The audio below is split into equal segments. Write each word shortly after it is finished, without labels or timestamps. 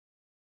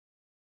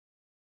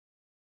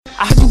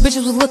I heard you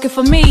bitches was looking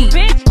for me.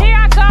 Bitch, here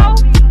I go.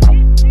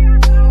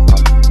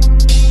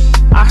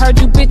 I heard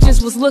you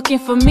bitches was looking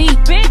for me.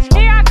 Bitch,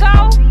 here I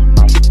go.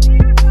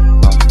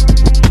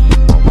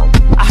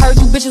 I heard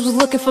you bitches was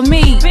looking for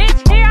me.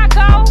 Bitch, here I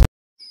go.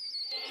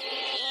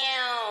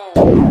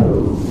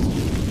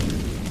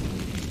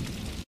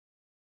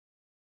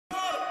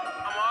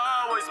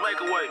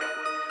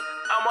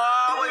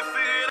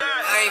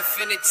 I ain't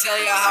finna tell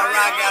y'all how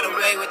I got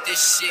away with this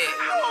shit.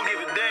 I don't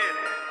give a damn.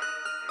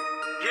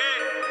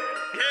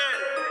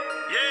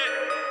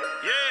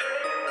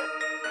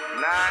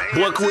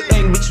 Boy, quit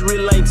acting, bitch, you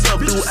really ain't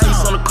tough. Do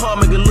ace on the car,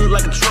 make it look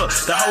like a truck.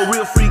 The whole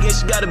real freak, and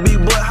she got a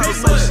big butt.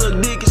 House so suck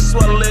dick, and she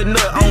swallow that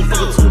nut. I don't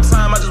fuck her 2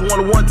 times, I just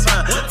want her 1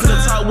 time.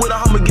 Finna talk with her,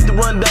 I'ma get the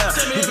rundown.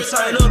 If you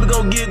tighten up, we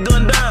gon' get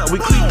gunned down.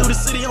 We creep through the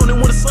city, only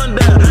when the sun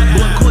down.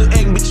 Boy, quit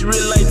acting, bitch, you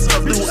really ain't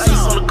tough. Do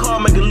ace on the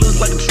car, make it look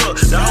like a truck.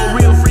 The whole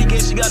real freak,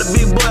 and she got a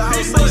big butt.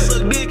 House so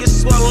suck dick, and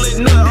she swallow that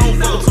nut. I don't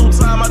fuck her 2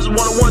 times, I just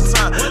want her 1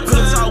 time.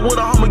 Finna talk with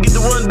her, I'ma get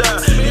the rundown.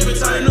 If you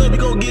tighten up, we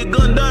gon' get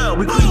gunned down.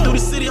 We creep through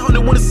the city,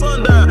 only when the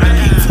sun down.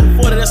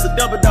 240, that's a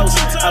double dose.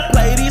 I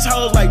play these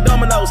hoes like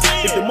dominoes.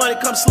 If the money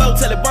comes slow,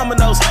 tell it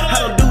buminos. I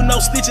don't do no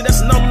stitching,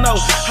 that's a no-no.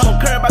 I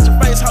don't care about your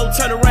face, hoe,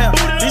 turn around.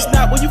 This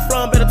not where you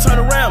from, better turn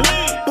around.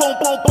 Boom,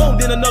 boom, boom,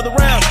 then another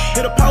round.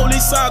 Hit a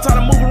police sign, try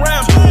to move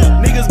around.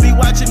 Niggas be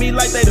watching me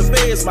like they the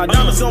feds. My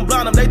diamonds gon'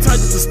 blind them, they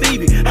turned it to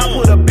Stevie. I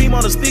put a beam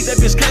on the stick, that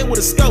bitch came with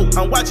a scope.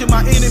 I'm watching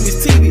my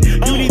enemies TV.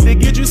 You need to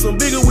get you some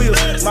bigger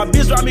wheels. My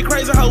bitch drive me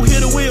crazy, hoe,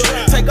 hit the wheel.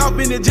 Take off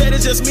in the jet,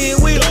 it's just me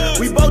and Will.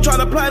 We both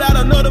tryna plot out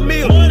another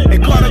meal.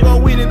 And Carter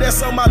gon' win it,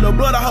 that's on my little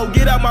brother. Hoe,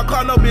 get out my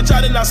car, no bitch,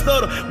 I did not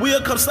stutter.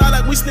 We'll come slide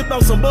like we slipped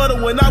on some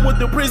butter. When I went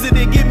to prison,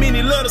 they get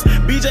many letters.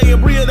 BJ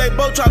and Bria, they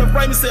both try to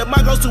frame me. Said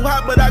my goes too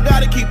hot, but I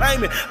gotta keep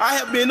aiming. I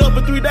have been up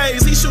for 3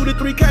 days. He shooting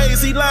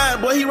 3Ks, he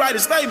lying, boy, he writing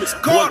statements.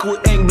 Boy, quit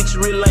acting, bitch,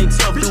 you really ain't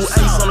tough. Do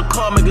ace on the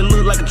car, make it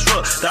look like a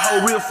truck. The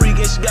whole real freak,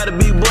 and she got a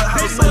big butt.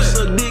 House so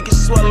suck dick, and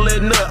she swallow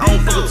that nut. I don't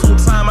fuck her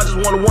 2 times, I just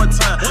want her 1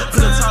 time.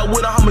 Finna talk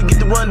with her, I'ma get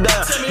the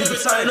rundown. If you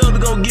tighten up, we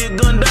gon' get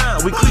gunned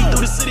down. We creep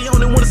through the city,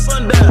 only when the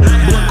sun down.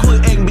 Boy,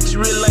 quit acting, bitch, you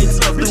really ain't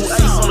tough. Do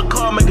ace on the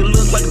car, make it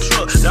look like a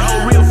truck. The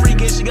whole real freak,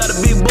 and she got a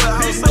big butt.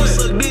 House so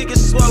suck dick, and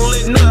she swallow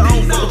that nut. I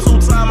don't fuck her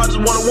 2 times, I just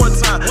want her 1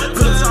 time.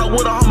 Finna talk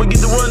with her, I'ma get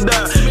the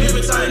rundown. If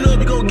you tighten up,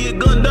 we gon' get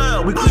gunned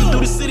down. We creep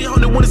through the city,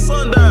 only when the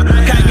sun down.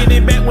 Can't get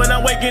it back when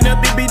I'm waking up.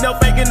 There be no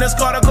faking the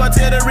Carter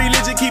cartel, the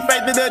religion keep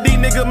faking the D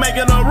nigga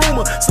making a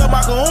rumor. Some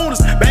my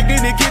kahunas back in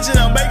the kitchen,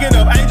 I'm baking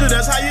up angel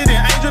that's higher than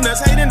angel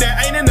that's hating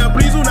that ain't enough.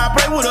 Please do not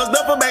pray with us,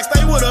 duffel back,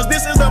 stay with us.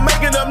 This is the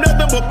making up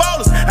nothing but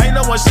ballers. Ain't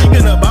no one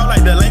shaking up out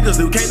like the Lakers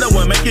do. Can't no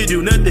one make you do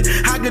nothing.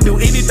 I can do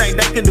anything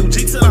they can do.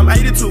 G till I'm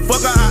 82.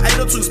 Fuck her, I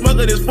 802.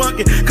 Smuggle this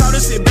funky. Call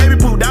this shit baby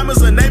poo. Diamonds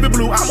are navy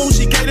blue. I'm who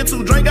she cater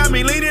to. Drink got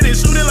me leading and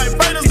shooting like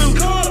fighters do.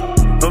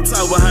 I'm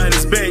talking behind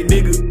his back,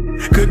 nigga.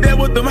 Cause that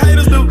what them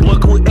haters do. Boy,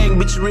 quit acting,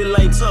 bitch, you really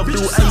ain't tough. Do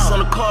ace on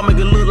the car, make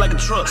it look like a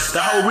truck. The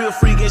whole real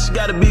freak, and she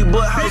got a big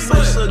butt. House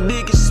so suck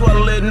dick, and she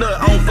swallow that nut.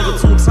 I don't fuck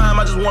her 2 times,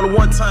 I just want her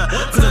 1 time.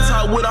 Finna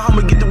talk with her,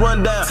 I'ma get the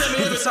rundown.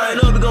 If you tighten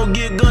up, we gon'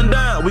 get gunned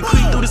down. We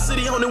creep through the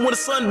city, only when the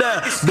sun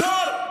down.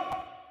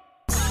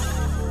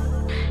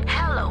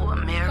 Hello,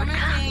 America.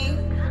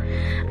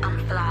 I'm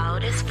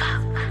flawed as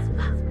fuck.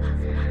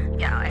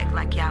 Y'all act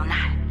like y'all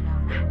not.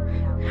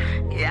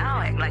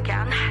 Y'all act like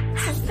y'all not.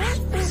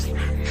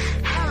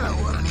 Hello,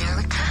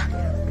 America.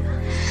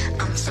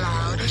 I'm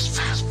flawed as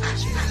fuck.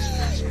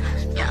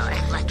 Y'all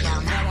act like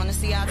y'all not. Y'all wanna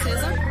see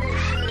autism?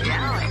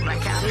 Y'all act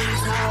like y'all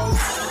not.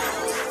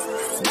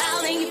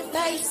 Smile in your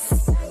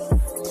face,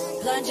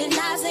 plunging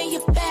eyes in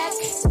your back.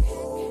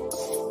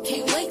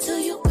 Can't wait till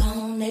you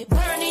gone. They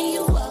burning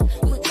you up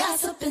with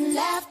gossip and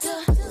laughter.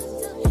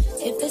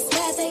 If it's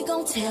bad, they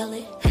gon' tell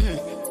it.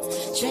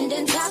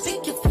 Trending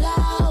topic, your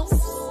flaws.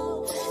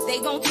 They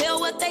gon' tell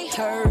what they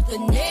heard. The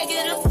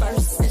negative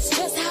first. That's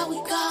just how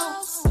it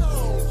goes.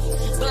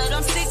 But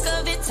I'm sick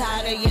of it,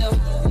 tired of you.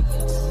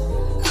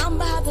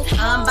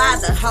 I'm by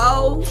the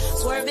hoe,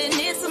 swerving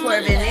into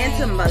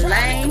my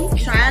lane,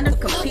 trying to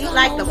compete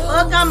like the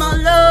fuck I'm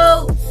on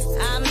low.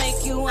 I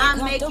make you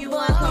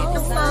uncomfortable.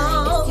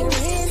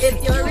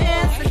 If you're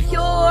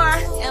insecure,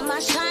 am I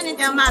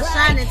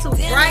shining too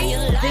bright?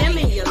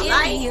 Dimming your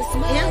light,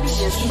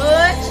 envious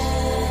much,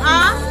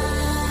 huh?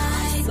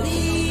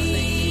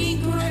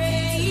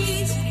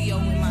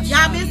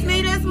 Y'all miss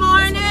me this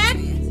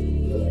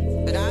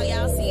morning? But all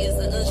y'all see is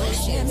the ugly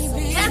shit.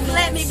 Just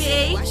let me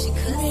be.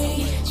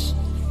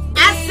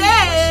 I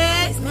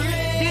said,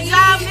 did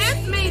y'all miss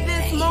me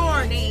this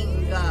morning?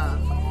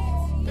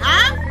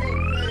 Huh?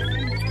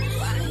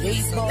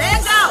 Let's go.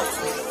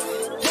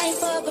 They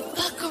for the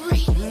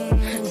fuckery.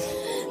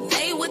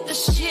 They with the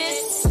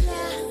shits.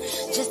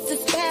 Just as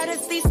bad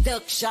as these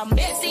ducks. Y'all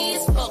messy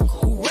as fuck.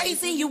 Who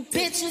raising you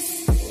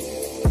bitches?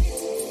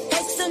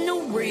 It's a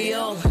new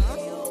real.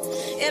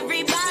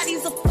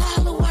 Everybody's a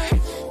follower.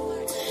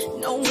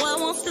 No one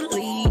wants to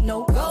lead,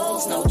 no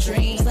goals, no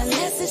dreams,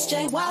 unless it's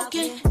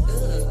jaywalking.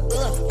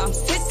 I'm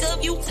sick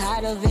of you,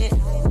 tired of it.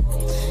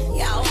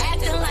 Y'all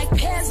acting like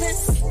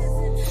peasants,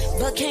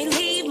 but can't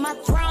leave my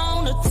throne.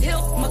 wanna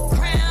tilt my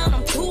crown.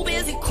 I'm too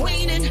busy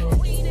queening.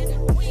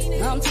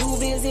 I'm too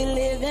busy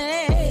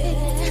living.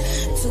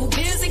 Too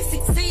busy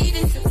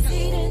succeeding.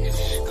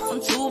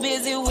 I'm too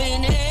busy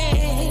winning.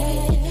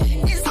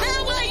 Is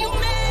that why you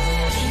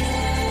mad?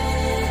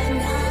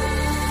 Can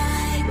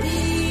I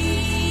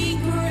be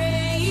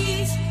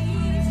great?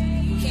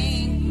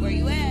 King, where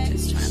you at?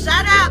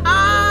 Shout out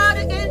all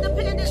the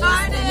independent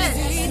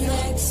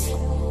artists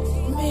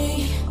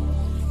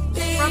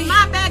from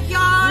my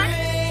backyard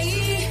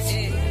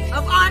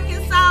of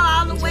Arkansas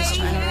all the way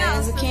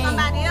here to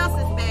somebody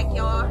else's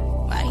backyard.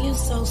 Why you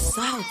so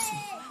salty?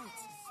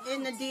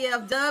 In the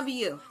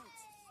DFW.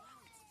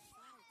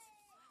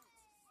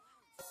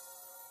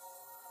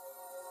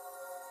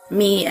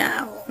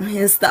 Meow.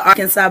 It's the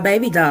Arkansas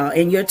Baby Doll,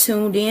 and you're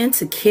tuned in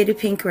to Kitty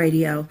Pink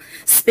Radio,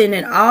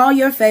 spinning all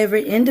your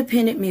favorite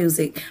independent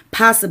music,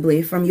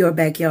 possibly from your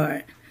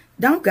backyard.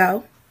 Don't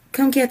go.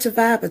 Come catch a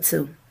vibe or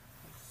two.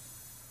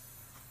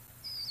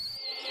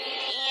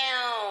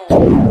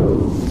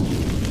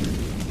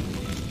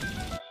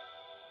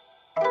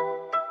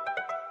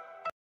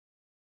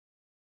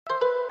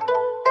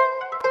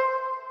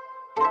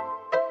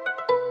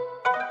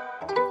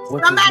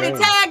 Somebody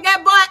tag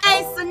that boy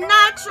Ace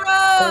Sinatra.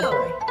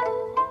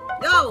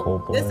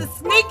 Yo, this is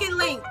Sneaky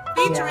Link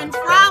featuring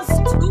Frost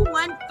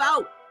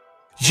 214.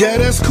 Yeah,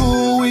 that's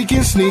cool, we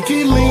can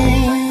sneaky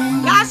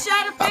link. Y'all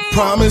share the feed. I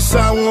promise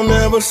I won't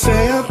ever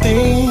say a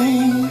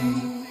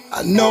thing.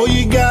 I know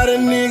you got a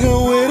nigga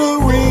with a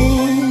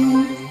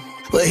ring,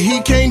 but he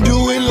can't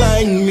do it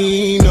like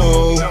me,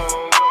 no.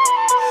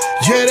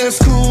 Yeah, that's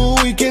cool,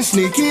 we can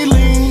sneaky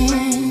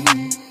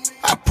link.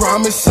 I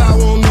promise I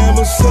won't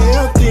ever say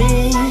a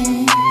thing.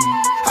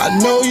 I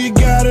know you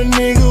got a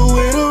nigga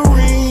with a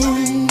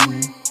ring,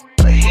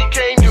 but he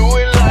can't do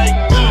it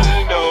like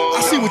me, no.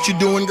 I see what you're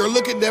doing, girl,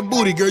 look at that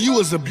booty, girl, you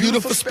was a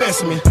beautiful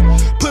specimen.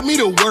 Put me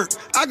to work,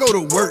 I go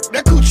to work,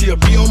 that coochie'll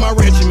be on my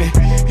regimen.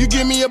 You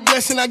give me a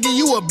blessing, I give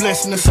you a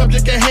blessing. The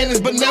subject at hand is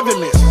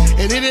benevolence,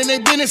 and it ain't their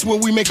business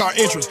when we make our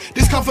interest.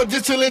 This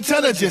confidential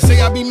intelligence,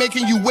 say I be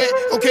making you wet,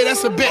 okay,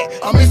 that's a bet.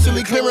 I'm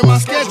instantly clearing my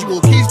schedule,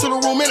 keys to the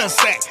room in a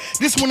sack.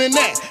 This one and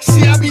that,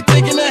 see I be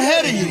thinking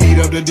ahead of you. Eat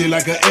up the dick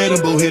like an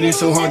edible, hit it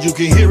so hard you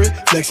can hear it.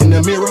 Flex in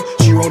the mirror,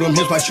 she rolled them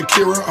hips like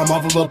Shakira. I'm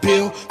off of a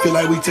pill, feel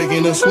like we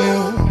taking a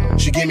swim.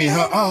 She give me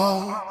her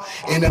all,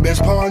 and the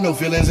best part, no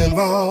feelings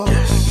involved.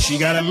 She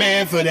got a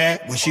man for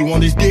that, when she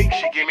want his dick,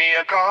 she give me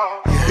a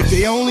call. If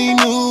they only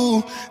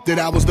knew that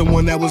I was the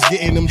one that was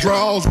getting them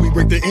draws. We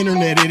break the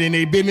internet, it ain't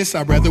their business,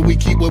 I'd rather we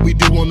keep what we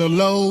do on the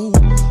low.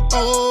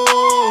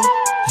 Oh,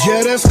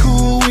 yeah, that's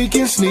cool, we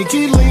can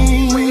sneaky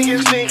link.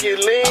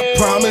 I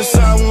promise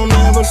I won't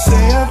ever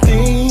say a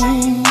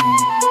thing.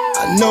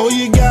 I know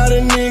you got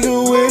a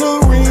nigga with a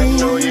ring,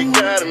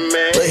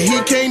 but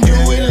he can't do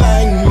it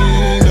like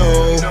me,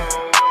 no.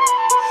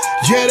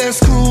 Yeah, that's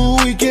cool,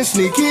 we can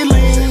sneaky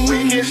link.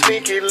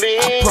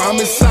 I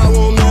promise I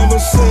won't ever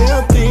say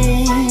a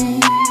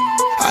thing.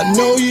 I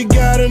know you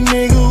got a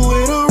nigga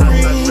with a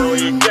ring, I know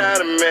you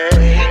got a man,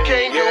 he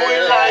can't do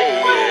it like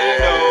me,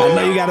 no. I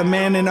know you got a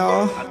man and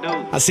all,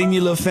 I seen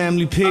your little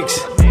family pics.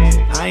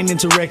 I ain't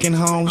into wrecking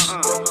homes,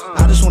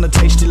 I just wanna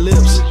taste your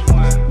lips.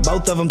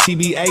 Both of them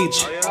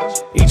TBH,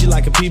 eat you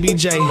like a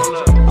PBJ.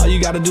 All you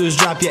gotta do is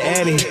drop your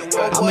addy,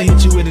 I'ma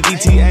hit you with an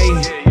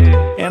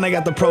ETA. And I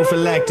got the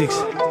prophylactics.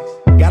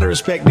 Gotta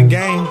respect the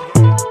game,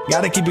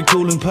 gotta keep it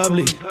cool in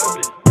public,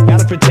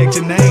 gotta protect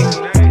your name.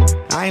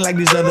 I ain't like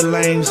these other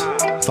lames,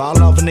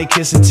 falling off and they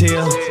kiss and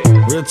tell.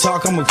 Real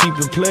talk, I'ma keep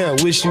it player,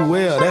 wish you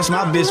well, that's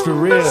my bitch for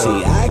real.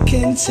 See, I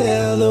can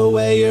tell the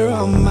way you're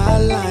on my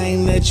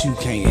line that you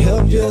can't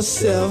help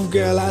yourself,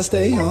 girl, I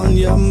stay on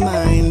your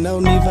mind. No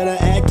need for the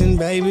acting,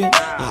 baby,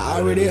 I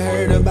already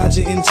heard about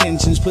your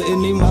intentions, putting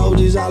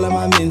emojis all in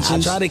my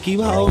mentions. I try to keep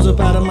hoes up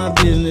out of my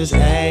business,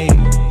 hey.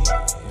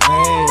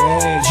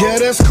 Yeah,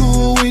 that's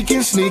cool, we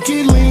can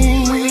sneaky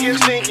link.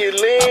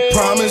 I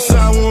promise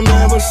I won't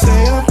ever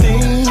say a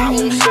thing.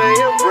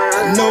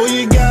 I know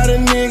you got a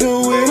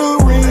nigga with a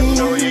ring,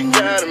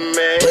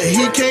 but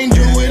he can't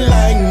do it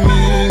like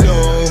me, no.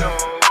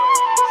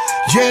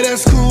 Yeah,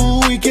 that's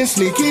cool, we can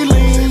sneaky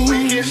link.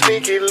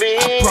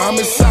 I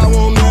promise I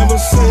won't ever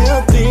say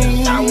a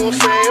thing.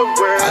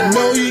 I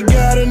know you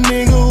got a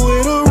nigga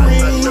with a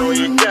ring, I know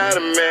you got a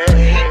man,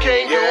 he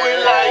can't do it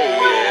like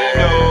me,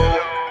 no.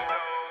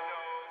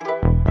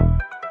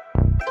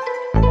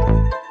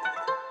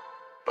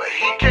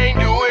 He can't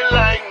do it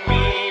like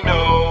me, no.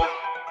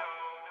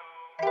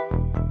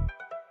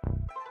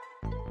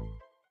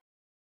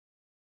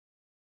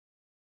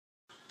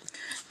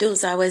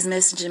 Dudes always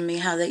messaging me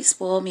how they'd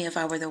spoil me if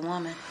I were the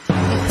woman.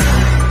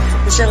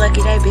 It's your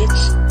lucky day, bitch.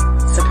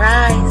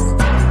 Surprise.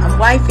 I'm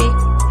wifey.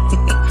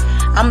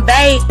 I'm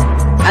bae.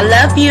 I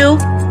love you.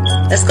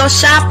 Let's go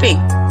shopping.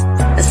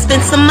 Let's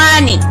spend some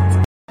money.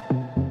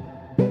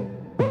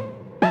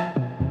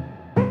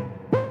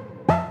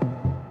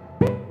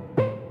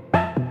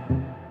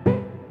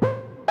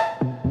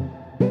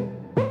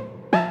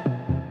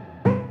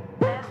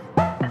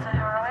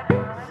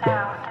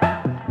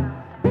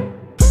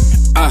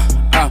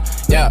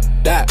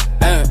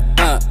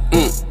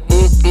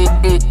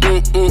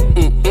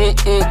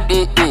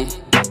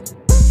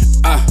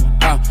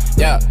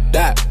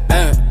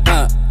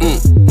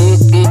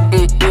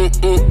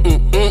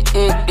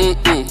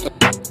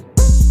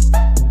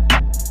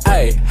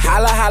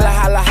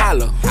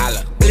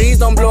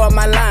 gon' blow up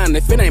my line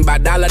if it ain't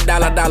about dollars.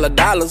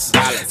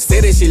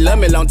 Say that she love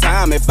me long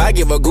time. If I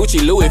give her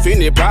Gucci, Louis,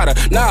 Fendi, Prada.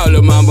 Nah,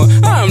 little mama,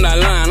 I'm not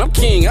lying. I'm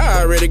king.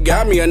 I already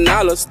got me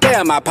 $1. Stay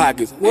in my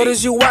pockets. What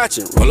is you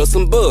watching? Roll up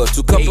some buzz,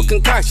 2 cup of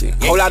concoction.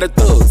 Whole lot of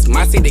thugs.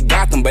 My city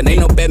got them, but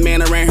ain't no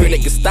Batman around here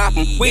that can stop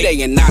them. We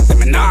they ain't knock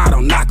them, and nah, I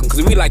don't knock them,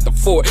 cause we like the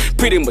Ford.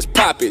 Pretty much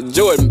poppin'.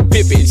 Jordan,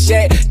 Pippen,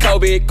 Shaq,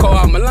 Kobe,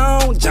 Karl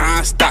Malone,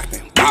 John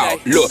Stockton. Wow,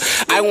 look,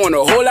 I want a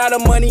whole lot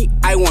of money.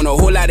 I want a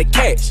whole lot of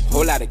cash.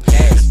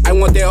 I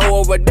want that hoe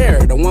over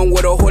there, the one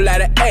with a whole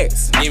lot of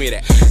ass. Give me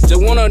that.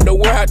 Just wanna know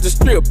where I to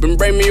strip and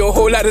bring me a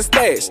whole lot of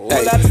stash.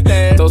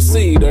 Don't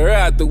see the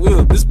out the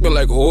wheel. This been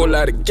like a whole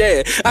lot of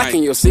gas. I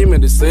can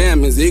Yosemite the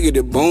Sam and Ziggy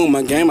the Boom.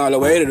 I came all the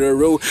way to the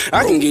roof.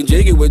 I can get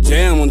jiggy with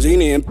Jam on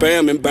Genie and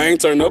Pam and Bang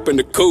turn up in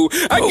the cool.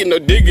 I get no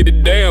diggity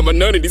damn, but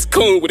none of these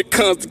coons when it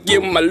comes to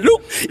giving my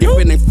loot. If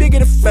it ain't figure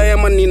the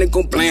fam, I need to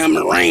go blam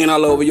and rain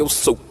all over your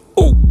soup.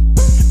 Ooh,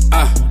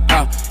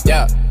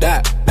 yeah,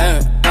 that,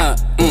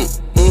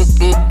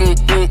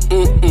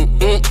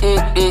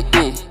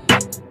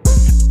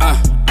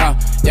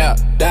 yeah,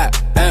 that,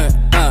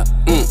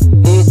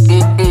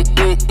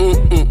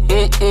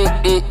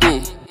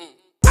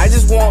 I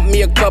just want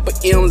me a couple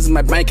M's in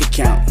my bank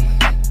account.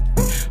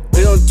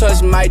 Please don't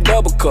touch my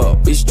double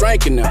cup, it's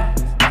drinking up.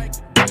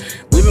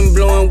 We been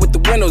blowing with the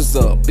windows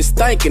up, it's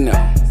stinking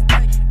up.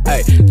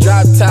 Hey,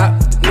 drop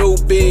top, new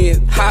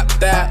bed,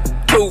 hopped out,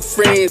 2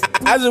 friends.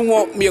 I just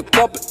want me a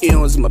couple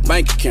M's in my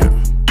bank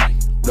account.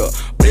 Look,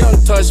 please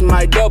don't touch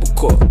my double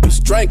cup, it's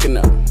drinking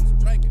up.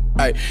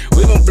 Hey,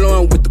 we been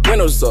blowing with the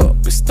windows up,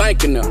 it's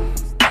stinking up.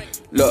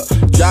 Look,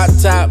 drop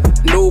top,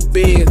 new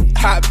bed,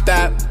 hopped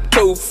out,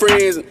 2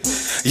 friends.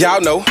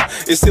 Y'all know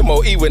it's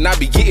MOE when I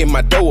be getting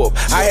my dough up.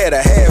 I had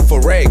a half a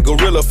rag,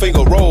 gorilla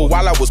finger roll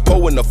while I was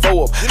pulling the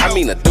 4 up. I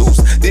mean a deuce,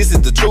 this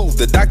is the truth.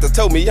 The doctor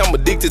told me I'm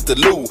addicted to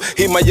loo.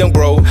 Hit my young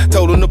bro,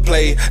 told him to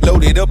play,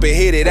 loaded up and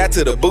headed out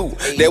to the boot.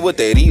 That what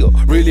that is,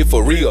 really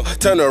for real.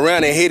 Turn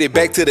around and headed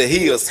back to the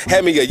hills.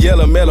 Had me a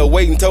yellow mellow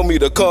waiting, told me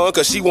to come,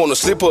 cause she wanna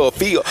slip her a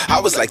feel. I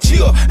was like,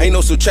 chill, ain't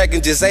no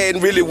subtracting, just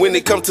adding really when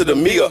it come to the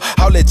meal.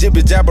 All that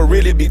jibber jabber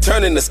really be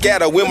turning the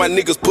scatter when my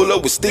niggas pull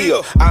up with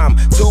steel. I'm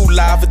too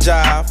live for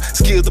job,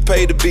 skills to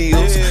pay the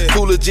bills.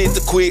 Too legit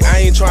to quit, I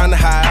ain't trying to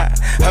hide.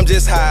 I'm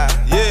just high,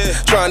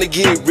 trying to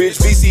get rich,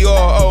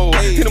 VCRO.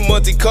 In a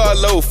Monte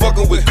Carlo,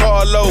 fucking with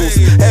Carlos.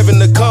 Having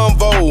the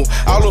convo,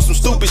 all on some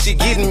stupid shit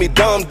getting me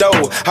dumb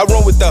though. I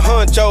run with the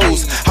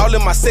honchos, all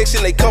in my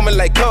section they coming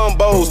like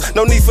combos.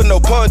 No need for no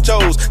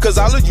ponchos, cause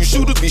all of you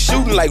shooters be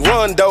shooting like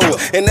Rondo.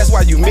 And that's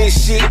why you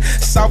miss shit,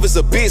 soft as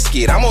a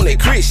biscuit. I'm on that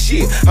Chris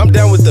shit, I'm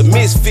down with the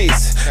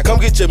misfits. Come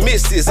get your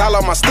misses, all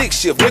on my stick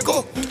shift,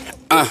 nigga.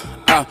 Yeah,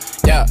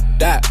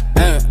 that,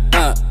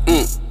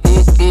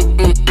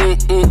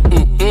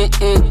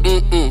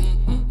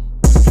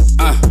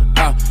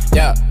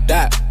 yeah,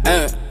 that,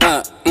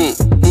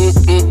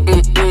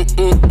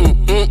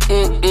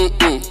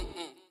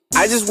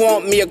 I just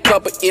want me a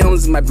couple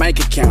M's in my bank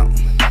account.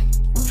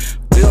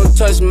 Please don't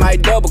touch my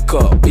double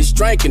cup, it's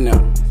drinking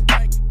up.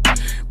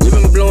 We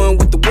been blowing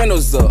with the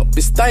windows up,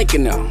 it's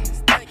stinking up.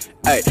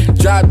 Hey,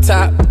 drop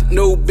top,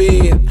 new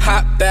bed,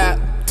 hopped out,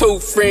 2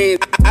 friends.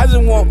 I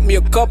just want me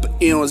a couple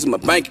M's in my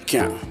bank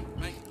account.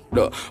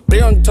 Look,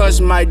 please don't touch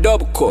my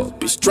double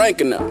cup, it's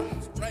drinking up.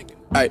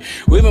 Hey,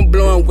 we been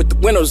blowing with the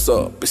windows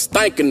up, it's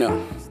stinking up.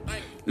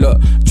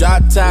 Look,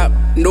 drop top,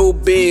 new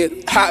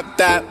bed,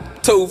 hopped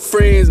out, 2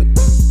 friends.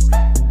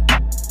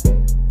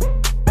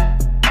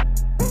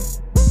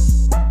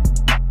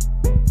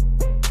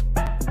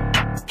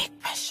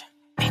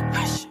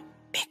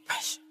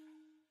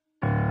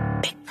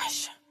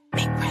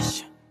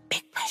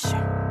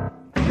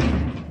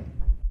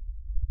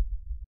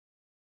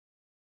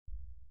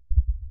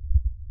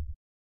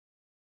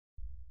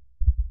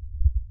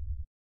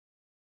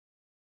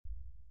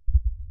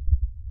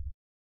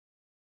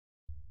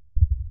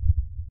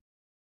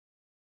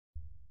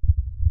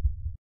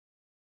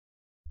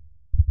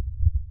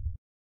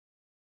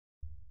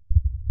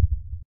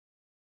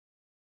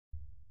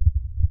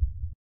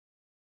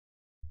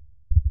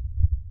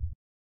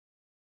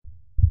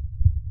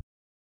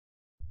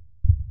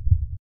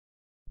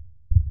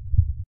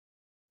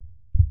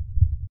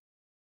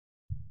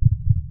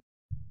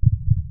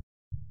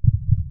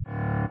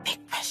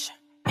 Big pressure,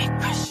 big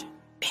pressure,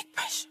 big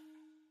pressure.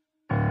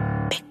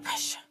 Big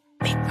pressure,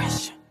 big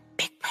pressure,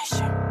 big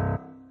pressure.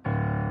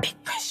 Big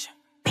pressure,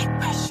 big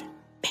pressure,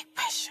 big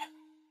pressure.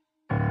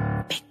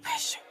 Big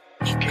pressure,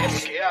 big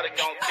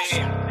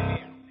pressure.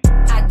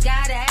 I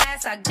got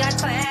ass, I got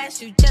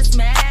class. You just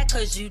mad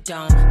cause you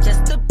don't.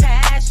 Just the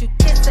pass, you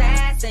kiss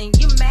ass and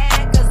you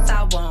mad cause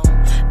I won't.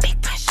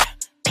 Big pressure,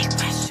 big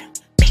pressure,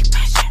 big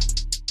pressure.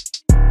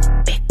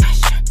 Big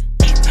pressure,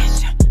 big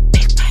pressure,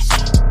 big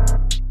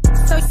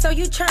pressure. So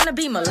you tryna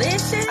be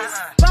malicious?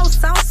 Bro,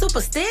 sound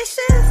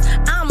superstitious?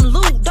 I'm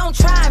Luke, don't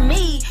try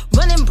me.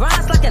 Running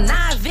bronze like an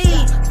IV.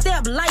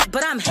 Step light,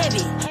 but I'm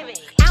heavy.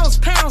 Ounce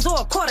pounds or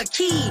a quarter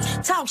key.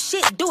 Talk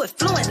shit, do it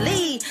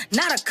fluently.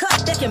 Not a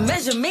cup that can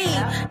measure me.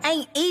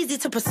 Ain't easy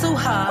to pursue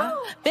her.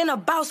 Been a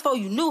boss before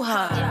you knew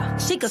her.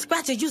 She could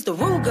scratch or use the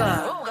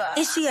Ruger.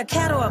 Is she a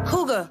cat or a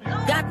cougar?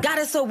 Got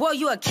it so well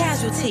you a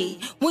casualty.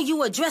 When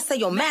you address her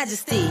your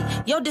majesty.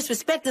 Your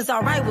disrespect is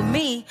alright with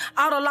me.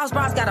 All the lost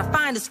bras gotta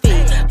find his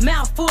feet.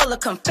 Mouth full of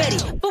confetti.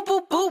 Boop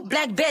boop boop,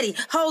 Black Betty.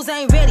 Hoes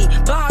ain't ready.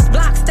 Bars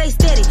block, stay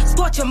steady.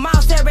 Scorch your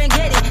mouth,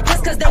 Serengeti.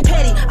 Just cause they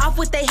petty. Off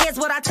with their heads,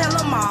 what I tell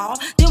them all.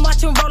 Then watch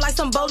them roll like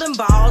some bowling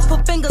balls.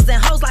 Put fingers in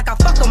hoes like I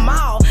fuck them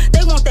all.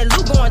 They want that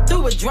loot going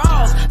through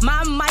withdrawals.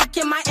 My mic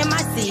and my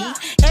MIC.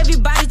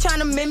 Everybody trying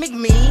to mimic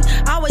me.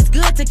 Always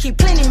good to keep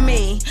cleaning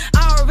me.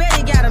 I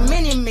already got a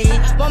mini me.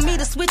 Want me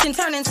to switch and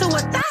turn into a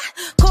thigh?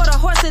 Quarter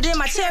horse it in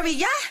my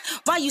chariot.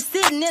 While you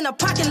sitting in a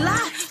parking lot?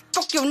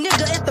 Fuck your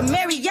nigga at the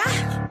Marriott.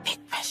 Big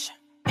pressure,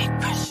 big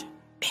pressure,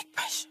 big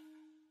pressure.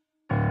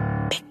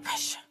 Big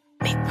pressure,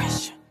 big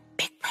pressure,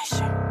 big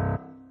pressure.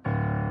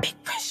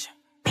 Big pressure,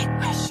 big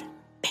pressure,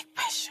 big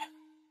pressure.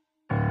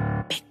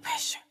 Big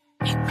pressure,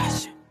 big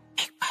pressure,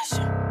 big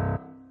pressure.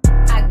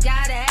 I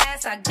got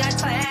ass, I got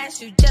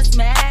class. You just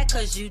mad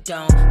cause you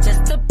don't.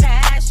 Just to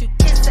pass, you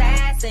kiss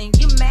ass and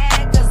you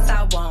mad cause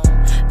I won't.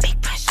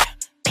 Big pressure,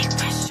 big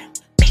pressure,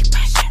 big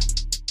pressure.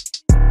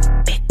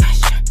 Big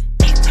pressure,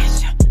 big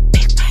pressure,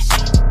 big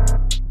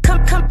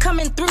pressure.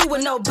 Coming through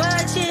with no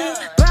budget.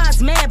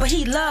 Brian's mad but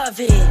he love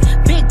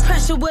it. Big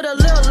pressure with a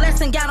little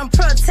lesson. Got him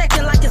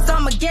protecting like it's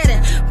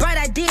Armageddon. Bright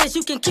ideas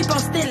you can keep on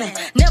stealing.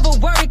 Never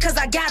worry cause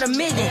I got a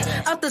million.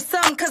 Up to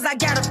something cause I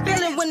got a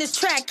feeling. When this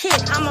track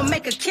hit I'ma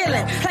make a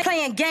killing.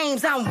 Playing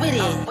games I'm with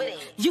it.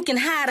 You can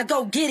hide or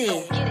go get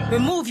it.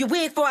 Remove your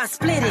wig before I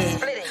split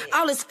it.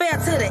 All is fair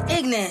to the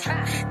ignorant.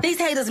 These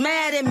haters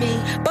mad at me.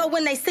 But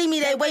when they see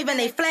me they waving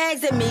they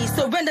flags at me.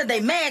 Surrender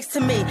they mags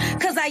to me.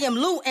 Cause I am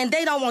loot and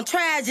they don't want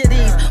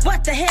tragedies.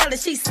 What the hell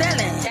is she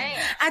selling?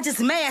 I just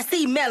mad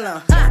see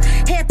melon.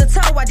 Head to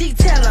toe I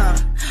detail them.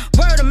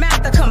 Word of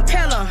mouth to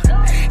compel them.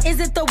 Is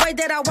it the way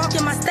that I walk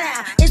in my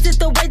style? Is it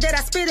the way that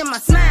I spit in my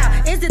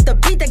smile? Is it the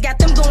beat that got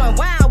them going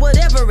wild?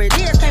 Whatever it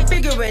is, can't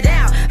figure it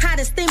out. Hot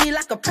and steamy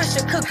like a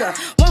pressure cooker.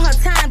 Want her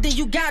time, then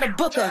you gotta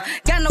book her.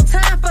 Got no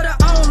time for the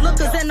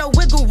onlookers and no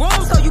wiggle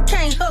room, so you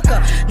can't hook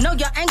her. Know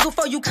your angle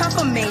before you come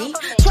for me.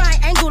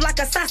 Triangle like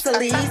a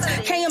isosceles.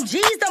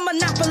 KMG's the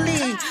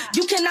monopoly.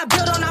 You cannot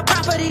build on our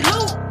property,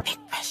 loot. Big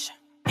pressure,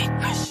 big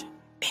pressure,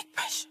 big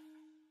pressure.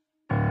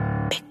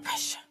 Big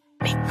pressure,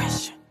 big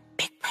pressure,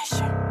 big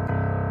pressure.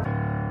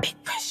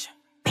 Big pressure,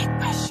 big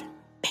pressure,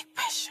 big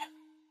pressure.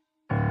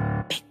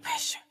 Big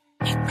pressure,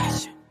 big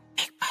pressure,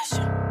 big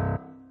pressure.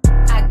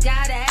 I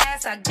got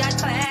ass, I got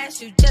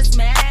class. You just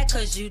mad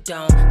cause you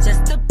don't.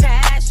 Just to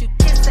pass, you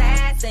kiss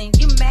ass and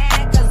you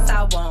mad cause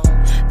I won't.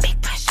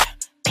 Big pressure,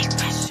 big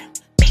pressure,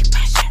 big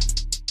pressure.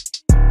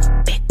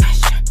 Big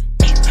pressure,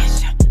 big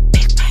pressure,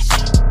 big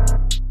pressure.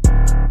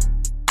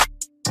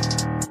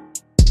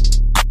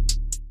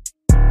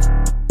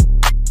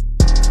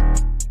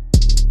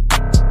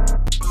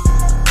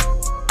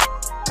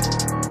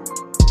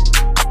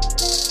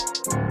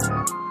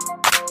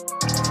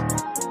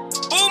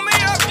 Boom me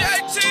up,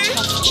 JT.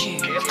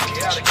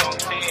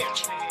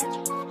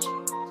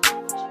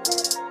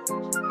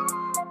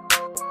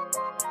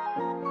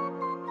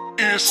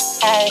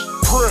 It's all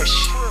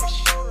pressure,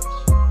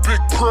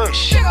 big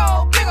pressure.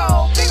 Big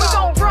ol', we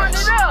gon' run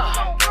it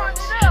up.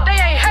 They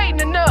ain't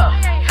hating enough.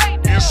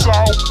 It's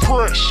all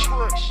pressure,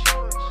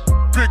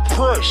 big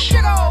pressure.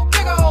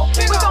 Big ol',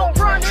 we gon'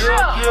 run it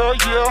up.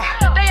 Yeah.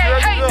 They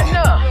ain't hating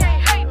enough.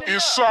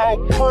 It's all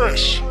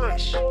pressure,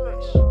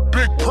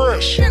 big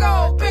pressure. Big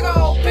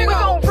ol', we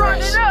gon' run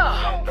it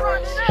up.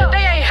 They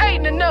ain't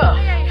hating enough.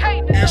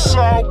 It's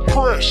all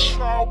pressure,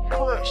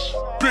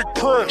 big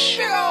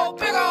pressure.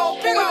 Big ol',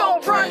 we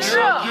gon' run it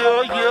up.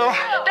 Yeah.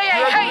 They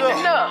ain't hating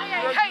enough.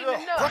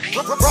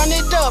 Run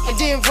it up and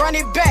then run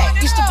it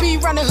back. Used to be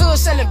around the hood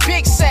selling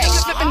big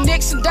sacks, flipping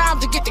nicks and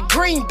dimes to get the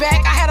green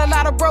back. I had a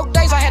lot of broke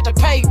days I had to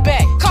pay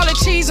back. Call it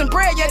cheese and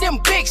bread, yeah, them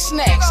big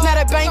snacks. Now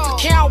that bank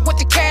account with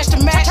the cash to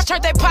match. I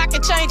turned that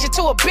pocket change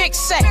into a big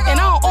sack. And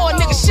I don't owe a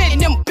nigga shit in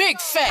them big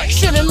facts.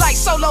 Feeling like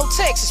Solo,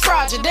 Texas,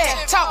 Roger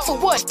that. Talk for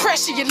what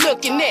pressure you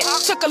looking at.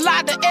 Took a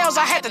lot of L's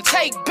I had to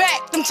take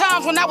back. Them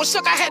times when I was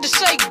shook, I had to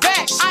shake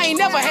back. I ain't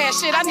never had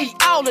shit, I need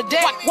all of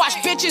that. Watch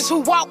bitches who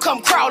walk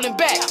come crawling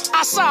back.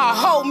 I saw a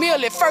whole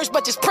meal at first,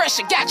 but this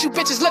pressure got you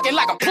bitches looking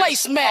like a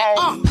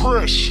placemat.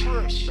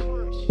 Pressure,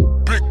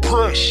 big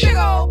pressure. Big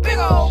ol',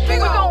 we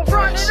gon'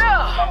 run it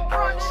up.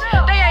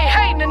 They ain't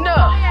hating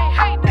enough.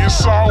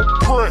 It's all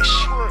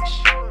pressure,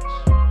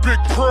 big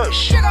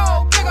pressure. Big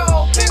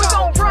ol', we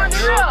gon' run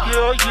it up.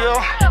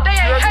 Yeah. They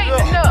ain't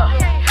hating enough.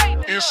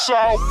 It's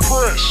all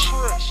pressure,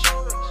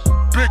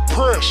 big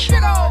pressure.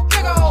 Big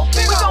ol',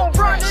 we gon'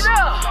 run it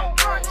up.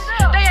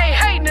 They ain't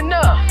hating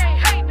enough.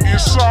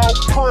 It's all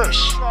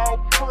pressure,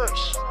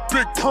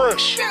 big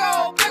pressure.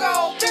 Big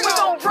ol', we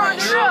gon' run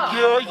it up.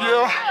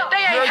 Yeah.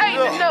 They ain't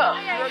hating enough.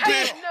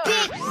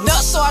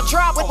 nuts, so I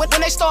drop. When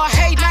they start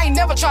hating, I ain't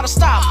never try to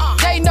stop.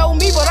 They know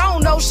me, but I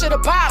don't know shit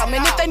about them.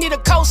 And if they need a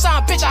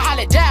cosign, bitch, I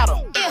holla doubt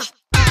them.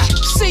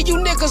 See you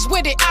niggas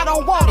with it, I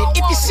don't want it.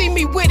 If you see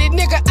me with it,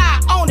 nigga, I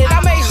own it.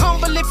 I may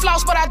humbly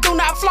floss, but I do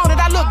not flaunt it.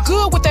 I look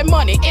good with that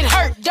money, it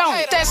hurt, don't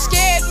it? That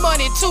scared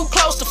money, too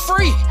close to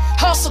free.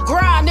 Hustle,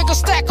 grind, nigga,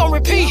 stack on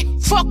repeat.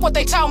 Fuck what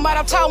they talking about,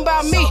 I'm talking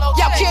about me.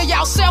 Y'all kill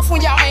y'allself when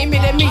y'all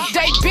aiming at me.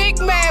 They big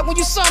mad when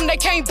you something they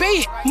can't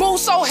be. Move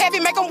so heavy,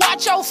 make them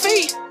watch your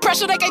feet.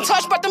 Pressure they can't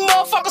touch, but the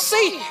motherfuckers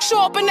see.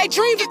 Show up in they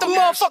dreams, get the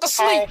motherfuckers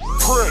sleep.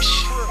 Press.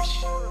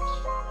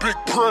 Big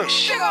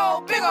press. Big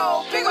ol'.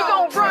 We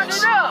gon' run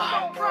it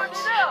up.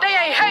 They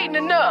ain't hating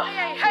enough.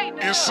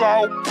 It's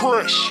all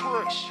press.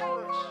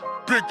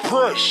 Big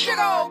press. Big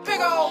ol'. We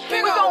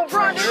gon'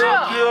 run it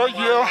up.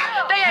 Yeah.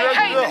 They ain't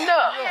hating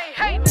enough.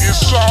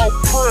 It's all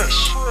press.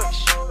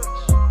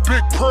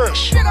 Big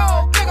press. Big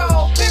ol'.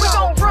 We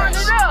gon' run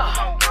it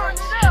up.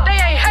 They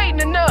ain't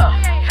hating enough.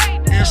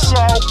 It's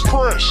all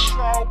press.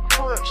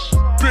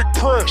 Big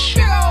press.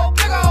 Big ol'.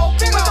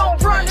 We gon'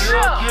 run it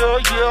up.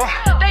 Yeah.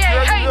 They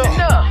ain't hating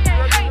enough.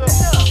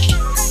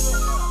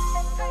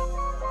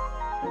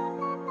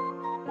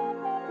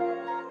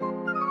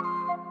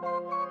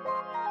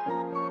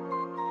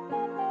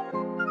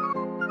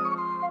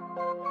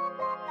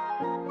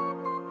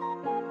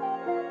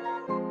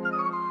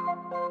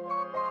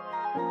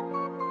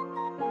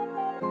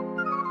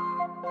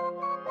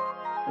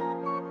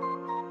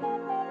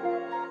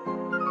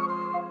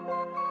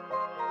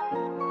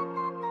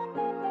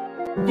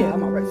 Yeah,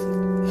 I'm alright,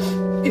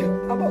 sister. Yeah,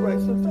 I'm alright,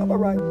 sister. I'm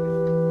alright.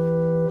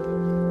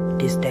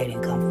 This day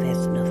didn't come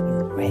fast enough, you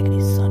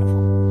raggedy son of a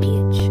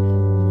bitch.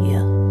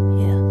 Yeah.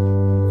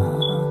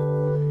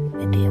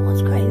 And then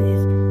what's crazy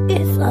is,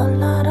 it's a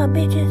lot of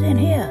bitches in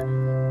here.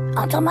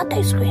 I'm talking about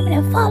they screaming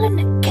and falling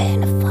and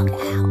getting the fuck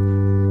out.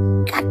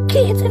 Got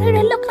kids in here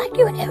that look like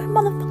you and every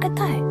motherfucking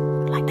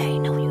thing. Like they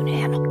ain't know you didn't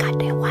have no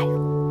goddamn wife.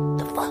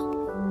 The fuck?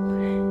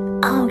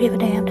 I don't give a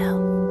damn though.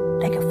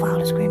 They can fall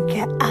and scream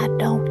cat. I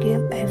don't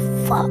give a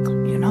fuck.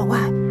 You know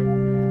why?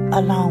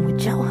 Along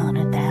with your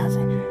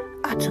 100,000,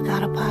 I took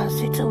out a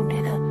policy too,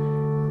 nigga,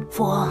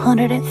 for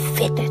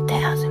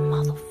 150,000,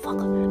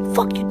 motherfucker. The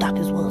fuck you thought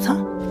this was,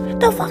 huh?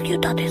 The fuck you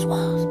thought this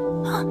was,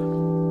 huh? I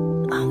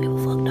don't give a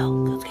fuck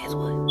though, cause guess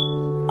what?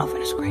 I'm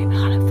finna scream and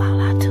holler and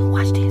fall out too.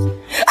 Watch this.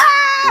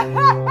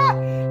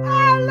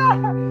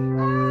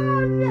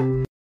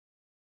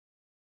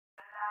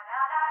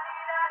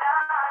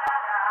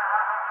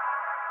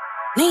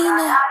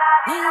 Nina,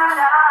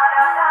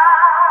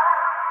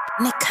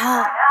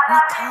 Nicole.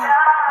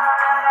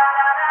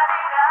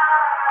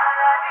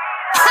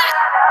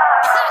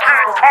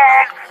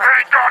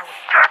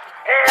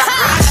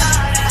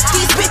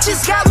 These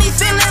bitches got me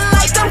feeling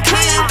like I'm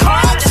King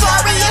Kong.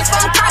 Sorry if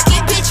I'm cocky,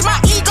 bitch, my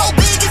ego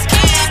big as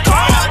King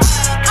Kong.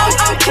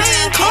 I'm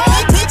King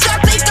Kong, bitch, I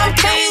think I'm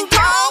King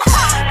Kong.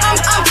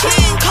 I'm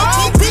King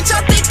Kong, bitch,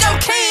 I think I'm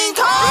King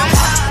Kong.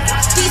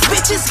 These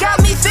bitches got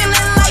me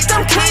feeling like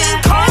I'm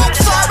King Kong.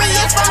 Sorry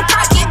if I'm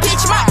cocky,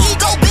 bitch, my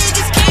ego big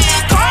as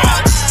King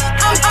Kong.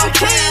 I'm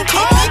King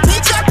Kong,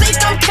 bitch, I think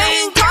I'm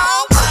King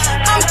Kong.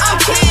 I'm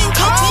King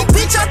Kong,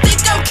 bitch, I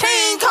think I'm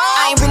King Kong.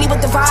 I ain't really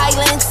with the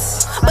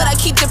violence, but I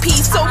keep the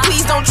peace, so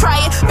please don't try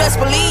it. Best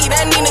believe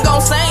that Nina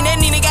gon' sing, that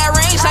Nina got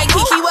range like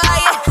Kiki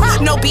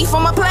Wyatt. No beef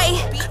on my plate,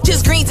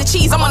 just greens and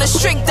cheese, I'm on a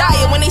strict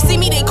diet. When they see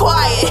me, they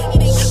quiet,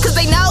 cause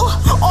they know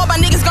all my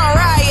niggas gon'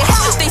 riot.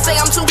 They say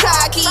I'm too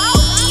cocky,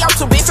 I'm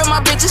too big for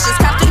my bitches. Just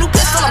cop the new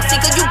pistol, I'm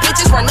sick of you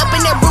bitches. Run up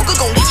in that Ruger,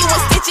 gon' leave you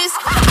in stitches.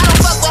 I don't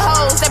fuck with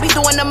hoes, they be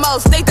doing the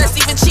most. They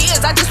thirsty for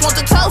cheers, I just want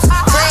the toast.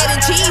 Bread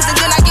and cheese, and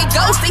then I get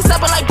ghosts. They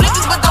subbing like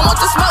blickies, but don't want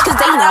the smoke. Cause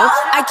they know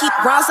I keep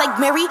rounds like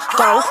Mary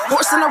Go.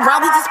 Horsing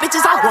around with these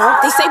bitches I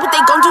won't. They say what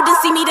they gon' do, then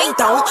see me, they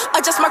don't.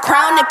 Adjust my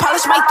crown and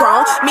polish my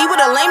throne. Me with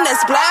a lame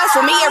that's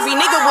blasphemy. Every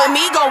nigga with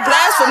me gon'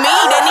 blast for me.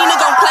 That Nina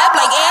gon' clap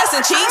like ass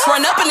and cheeks.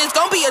 Run up and it's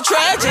gon' be a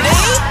tragedy.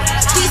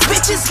 These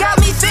bitches got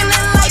me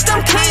feeling like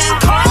I'm King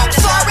Kong.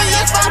 Sorry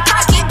if I'm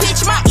cocky,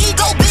 bitch, my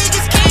ego big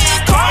as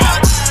King Kong.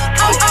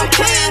 I'm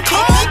King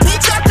Kong,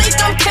 bitch, I think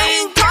I'm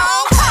King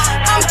Kong.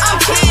 I'm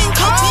King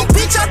Kong,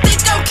 bitch, I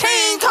think I'm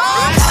King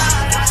Kong.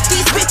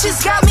 These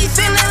bitches got me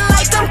feeling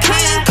like I'm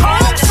King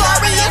Kong.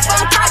 Sorry if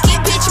I'm cocky,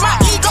 bitch, my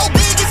ego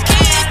big as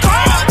King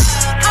Kong.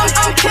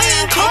 I'm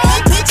King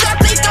Kong, bitch, I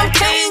think I'm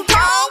King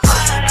Kong.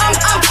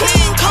 I'm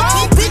King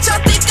Kong, bitch, I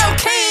think I'm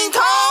King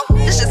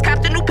Kong. This just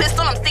copped a new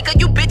pistol, I'm sick of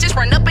you bitches.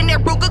 Run up in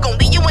that Ruger, gon'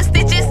 leave you in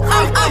stitches.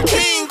 I'm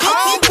King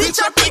Kong, bitch,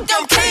 I think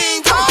I'm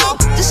King Kong.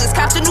 This just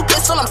copped a new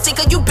pistol, I'm sick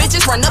of you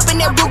bitches. Run up in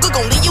that Ruger,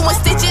 gon' leave you in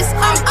stitches.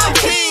 I'm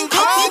King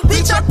Kong,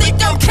 bitch, I think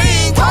I'm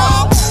King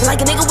Kong.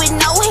 Like a nigga with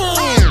no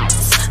hands.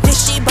 This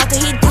shit bout to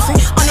hit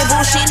different. On that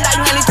bullshit like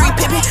nearly 3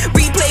 Pippin.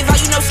 Replay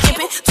value, no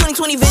skipping.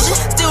 20/20 vision,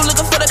 still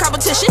looking for the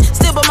competition.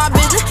 Still but my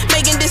business,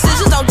 making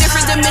decisions on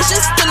different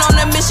dimensions. Still on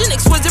a mission,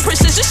 exquisite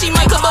precision. She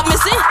might come up missing.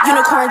 Listen,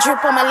 unicorn drip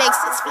on my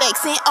Lexus,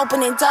 flexing,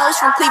 opening doors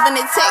from Cleveland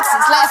to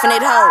Texas, laughing at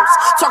hoes,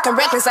 talking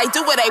reckless. I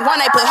do what they want,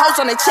 I put hoes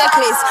on the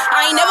checklist.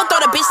 I ain't never thought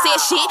a bitch said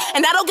shit,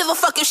 and I don't give a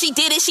fuck if she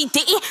did it, she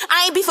didn't.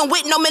 I ain't beefing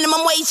with no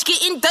minimum wage,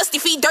 getting dusty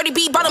feet, dirty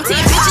B, bottom 10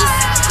 bitches.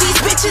 These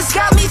bitches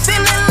got me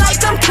feeling like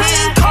I'm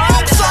King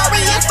Kong.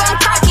 Sorry if I'm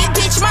cocky,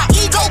 bitch, my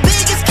ego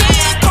big as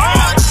King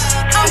Kong.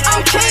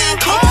 I'm King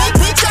Kong,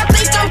 bitch, I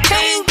think I'm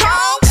King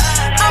Kong.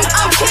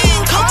 I'm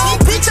King Kong,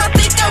 bitch, I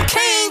think I'm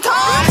King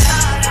Kong.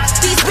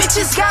 These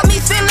bitches got me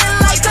feeling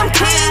like I'm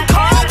King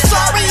Kong.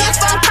 Sorry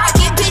if I'm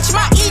cocky, bitch,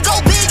 my ego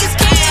big as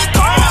King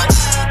Kong.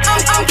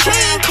 I'm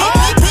King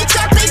Kong, bitch,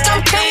 I think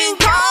I'm King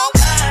Kong.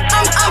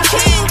 I'm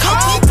King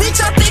Kong, bitch,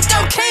 I think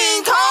I'm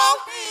King Kong.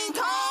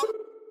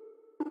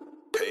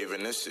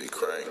 Paving this shit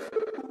crazy.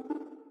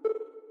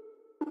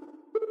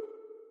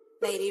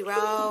 Lady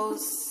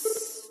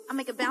Rose, I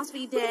make a bounce for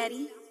you,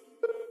 daddy.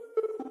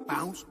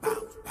 Bounce,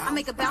 bounce, bounce. I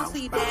make a bounce for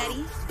you,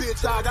 daddy.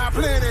 Bitch, I got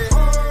plenty.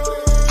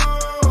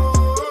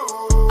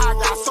 I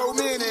got so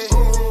many.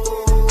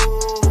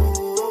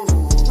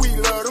 We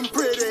love them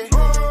pretty.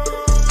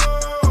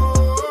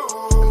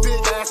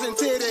 Big ass and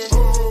titty.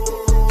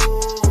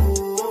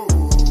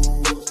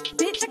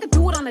 Bitch, I could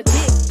do it on a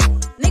dick.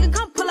 Nigga,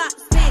 come pull out the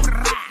stick.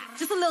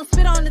 Just a little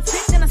spit on the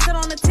tip, then I sit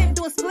on the tip,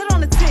 do a split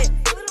on the tip.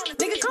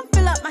 Nigga, come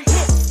fill up my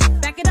hips.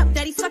 Back it up,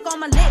 daddy, suck on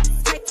my lips.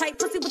 Tight, tight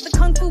pussy with the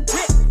kung fu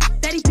grip.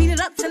 Daddy beat it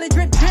up till it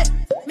drip, drip.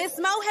 Miss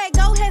Mohead,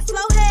 go ahead,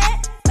 slow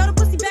head. Throw the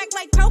pussy back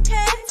like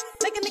cokehead.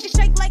 Make a nigga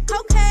shake like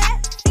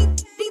cokehead. Deep,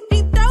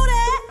 deep, throw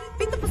that.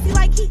 Beat the pussy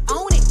like he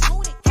own it.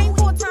 Came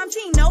 4 times,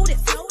 he ain't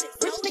noticed.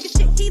 Rich nigga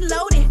shit, he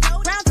loaded.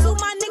 Round 2,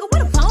 my nigga,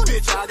 with a bonus.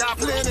 Bitch, I got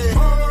plenty.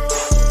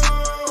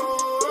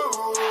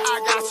 I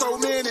got so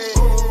many.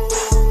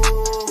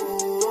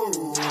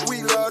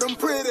 We love them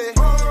pretty.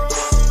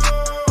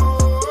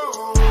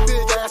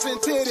 Big ass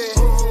and titty.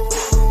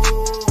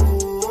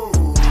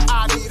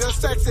 I need a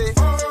sexy.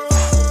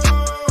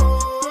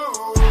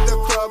 The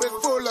club is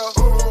full of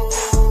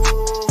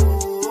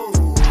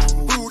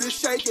booty,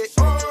 shake it.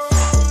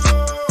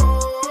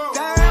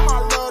 Damn, I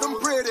love them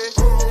pretty.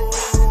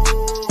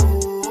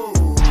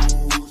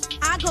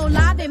 I go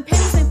live in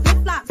pennies and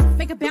flip-flops.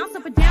 Make a bounce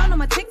up and down on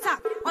my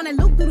TikTok. On that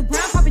loop through the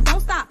brown, pop it,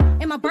 don't stop.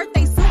 In my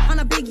birthday suit on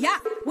a big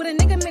yacht. With a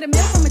nigga made a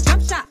meal from a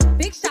jump shot.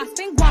 Big shot,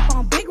 spin guap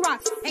on big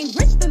rocks. Ain't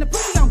rich than the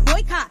pussy on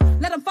boycott.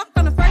 Let him fuck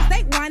on the first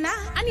date, why not?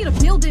 I need a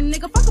building,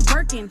 nigga, fuck a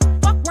Birkin.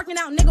 Fuck working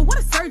out, nigga, what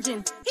a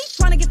surgeon. He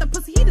tryna get the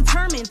pussy, he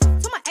determined.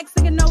 So my ex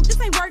nigga, no, this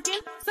ain't working.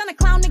 Send a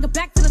clown nigga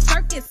back to the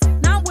circus.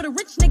 Now I'm with a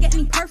rich nigga and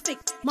he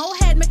perfect.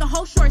 Mohead make a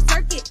whole short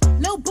circuit.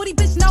 Lil' booty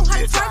bitch know how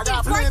to twerk it,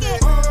 twerk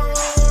it.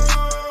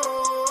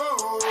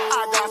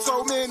 I got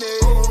so many.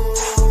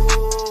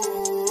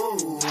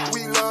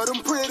 We love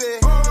them pretty.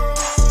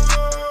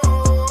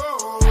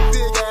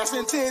 Big ass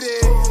and titty.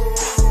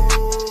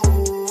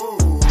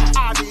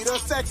 I need a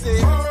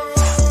sexy.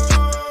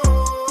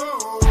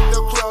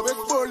 The club is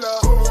full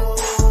of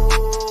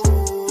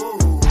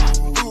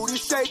booty,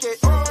 shake it.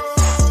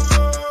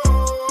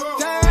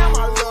 Damn, I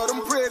love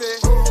them pretty.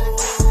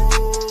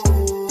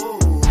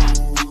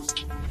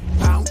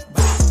 Bounce,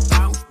 bounce,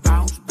 bounce,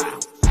 bounce,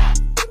 bounce.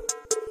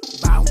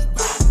 Bounce,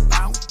 bounce,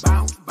 bounce, bounce,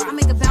 bounce. I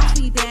make a bounce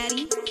for you,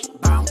 daddy.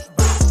 Bounce,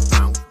 bounce,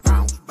 bounce,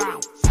 bounce,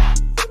 bounce.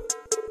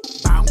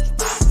 Bounce,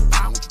 bounce,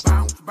 bounce, bounce,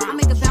 bounce. I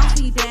make a bounce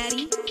for you,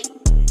 daddy.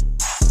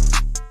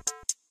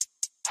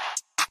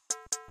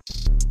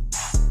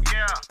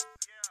 Yeah,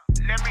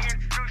 let me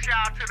introduce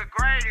y'all to the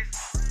greatest.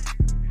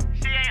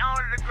 She ain't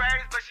only the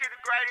greatest, but she the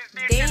greatest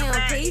bitch in the Damn,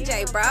 band. PJ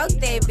broke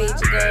that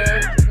bitch, girl.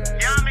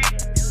 Yummy.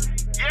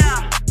 Yeah,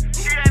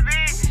 she that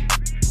bitch.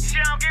 She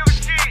don't give a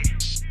shit.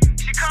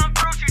 She come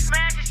through, she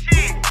smashing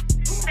shit.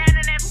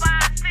 Standing at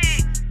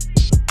 5'6",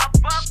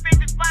 above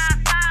 55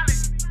 solid.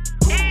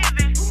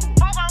 Even.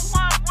 Who gon'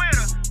 fuck with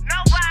her?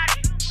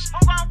 Nobody. Who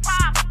gon'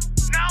 pop her?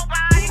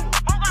 Nobody.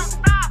 Who gon'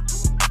 stop her?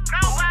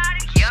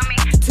 Nobody. Yummy.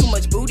 Too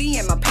much booty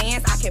in my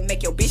pants, I can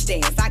make your bitch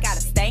dance. I got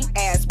a stank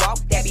ass walk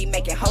that be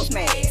making hoes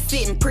mad.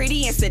 Sitting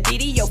pretty in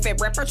Sadidi, your fat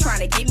rapper trying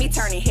to get me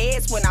turning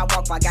heads when I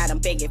walk. I got him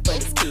begging for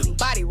this kitty.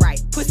 Body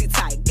right, pussy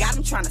tight, got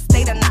him trying to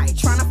stay the night.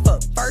 Trying to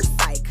fuck first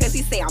sight, cause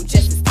he say I'm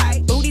just as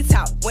tight. Booty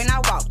talk, when I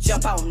walk,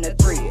 jump on the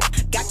thrill.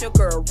 Got your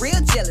girl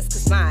real jealous,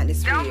 cause mine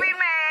is real. Don't be mad.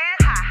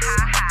 Ha ha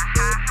ha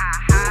ha ha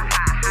ha ha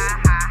ha ha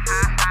ha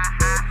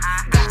ha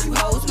ha. Got you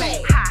hoes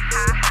mad. Ha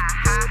ha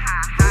ha ha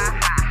ha ha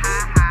ha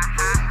ha ha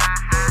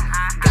ha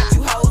ha. Got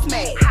you hoes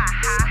mad. Ha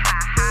ha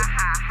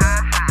ha ha ha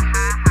ha ha ha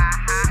ha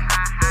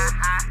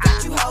ha. Got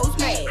you hoes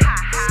mad. Ha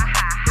ha ha ha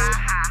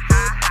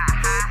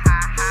ha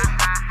ha ha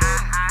ha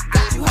ha.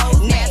 Got you hoes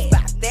mad. Now it's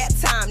about that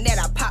time that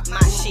I pop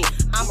my shit.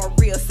 I'm a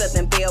real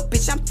Southern belle,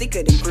 bitch, I'm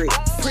thicker than grits.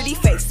 Pretty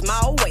face,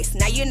 small waist,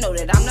 now you know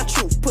that I'm the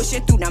truth.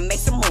 Pushing through, now make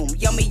some room.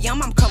 Yummy,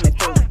 yum, I'm coming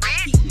through. I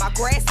keep my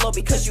grass low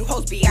because you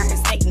hoes be out here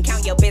snaking.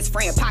 Count your best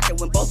friend pocket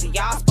when both of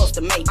y'all supposed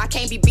to make. I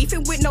can't be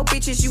beefing with no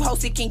bitches, you hoes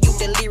seeking you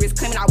delirious.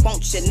 Claiming I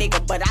want your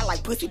nigga, but I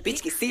like pussy,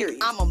 bitch, get serious.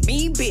 I'm a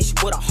mean bitch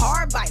with a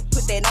hard bite,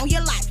 put that on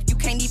your life. You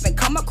can't even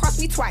come across me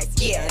me twice,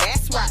 yeah,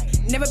 that's right.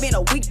 Never been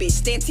a weak bitch,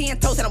 stand 10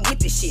 toes and I'm with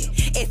this shit.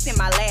 It's in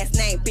my last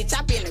name, bitch,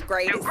 I been the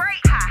greatest.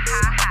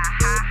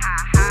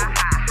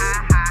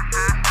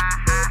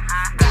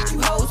 Got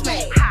you hoes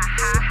made.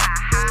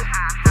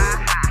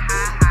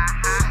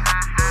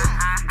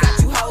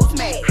 Got you hoes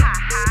made.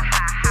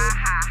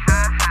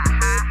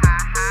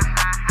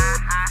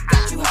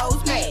 Got you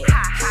hoes made.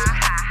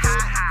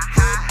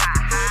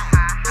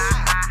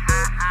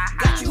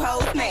 Got you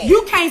hoes made.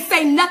 You can't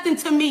say nothing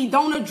to me.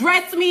 Don't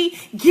address me.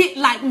 Get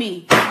like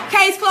me.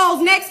 Case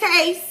closed. Next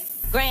case.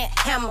 Grant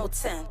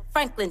Hamilton,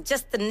 Franklin,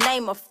 just to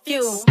name a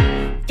few.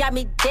 Got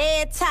me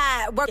dead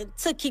tired, working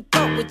to keep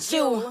up with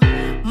you.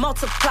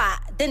 Multiply,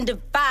 then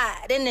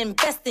divide, and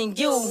invest in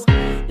you.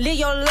 Live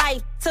your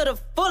life to the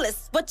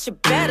fullest, what you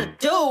better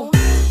do.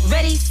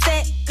 Ready,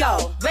 set,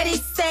 go. Ready,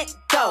 set,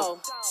 go.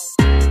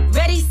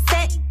 Ready,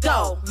 set,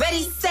 go.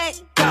 Ready,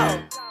 set,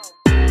 go.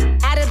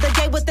 Out of the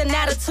gate with an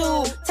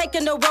attitude,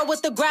 taking the road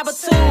with the grabber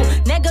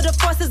too. Negative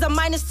forces a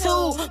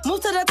 -2. Move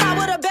to the top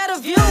with a better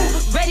view.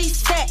 Ready,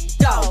 set,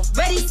 go.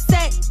 Ready,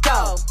 set,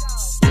 go.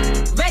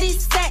 Ready,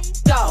 set,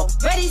 go.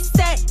 Ready,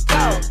 set,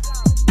 go.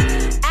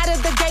 Out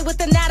of the gate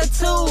with an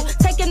attitude,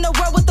 taking the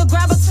road with the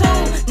grabber too.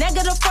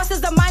 Negative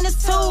forces a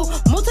 -2.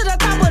 Move to the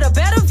top with a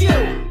better view.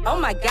 Oh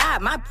my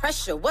God, my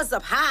pressure was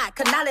up high,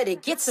 could not let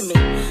it get to me.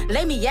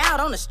 Lay me out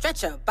on a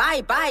stretcher,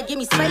 bye bye, give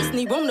me space,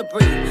 need room to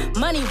breathe.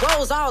 Money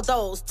rolls, all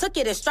those, took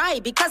it in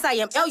stride because I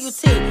am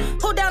LUT.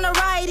 Pull down the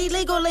ride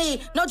illegally,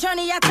 no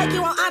journey, I take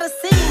you on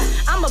Odyssey.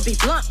 I'ma be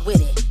blunt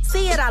with it.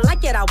 See it, I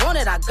like it, I want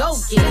it, I go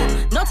get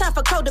it. No time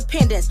for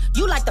codependence.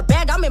 You like the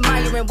bag, I'm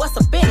admiring what's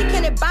up in it.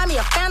 Can it buy me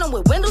a phantom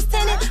with windows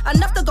tinted?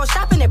 Enough to go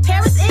shopping in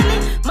Paris, Italy?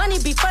 Money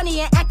be funny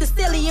and acting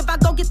silly. If I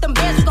go get them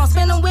bands, you gon'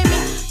 spend them with me?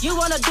 You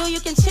wanna do,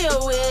 you can chill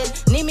with.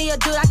 Need me a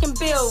dude I can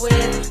build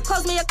with.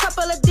 Close me a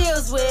couple of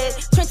deals with.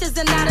 Trenches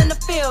and out in the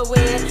field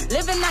with.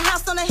 Live in the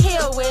house on the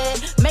hill with.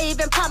 May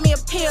even pop me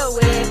a pill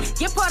with.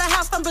 Get part of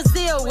house from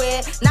Brazil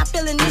with. Not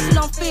feeling this, you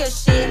don't feel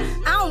shit.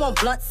 I don't want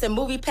blunts and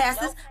movie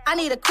passes. I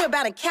need a crib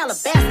out in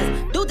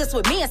Calabasas. Do this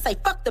with me and say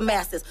fuck the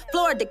masses.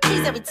 Florida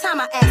keys every time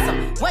I ask them.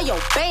 Wear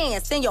your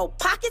bands in your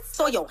pockets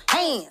or your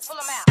hands.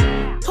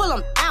 Pull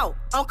them out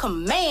on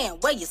command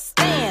where you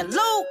stand.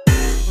 Luke.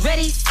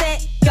 Ready,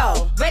 set,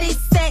 go. Ready,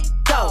 set,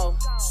 go.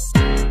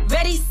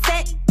 Ready,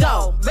 set,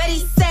 go. Ready,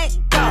 set,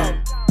 go.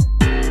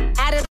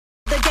 Out of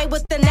the gate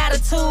with an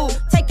attitude,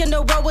 taking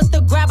the road with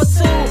the grabber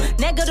too.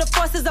 Negative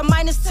forces a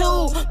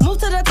 -2. Move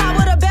to the top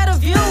with a better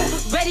view.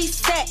 Ready,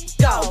 set,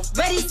 go.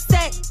 Ready,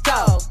 set, go.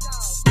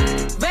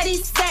 Ready,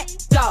 set,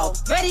 go.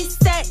 Ready,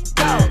 set,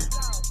 go.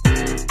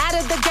 Out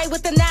of the gate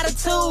with an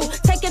attitude,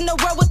 taking the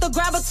road with the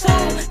grabber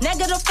too.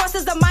 Negative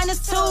forces a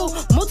 -2.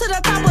 Move to the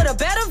top with a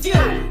better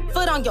view.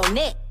 Foot on your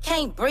neck,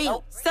 can't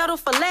breathe. Settle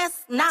for less,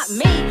 not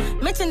me.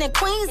 Mentioning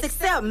queens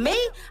except me.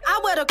 I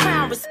wear the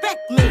crown, respect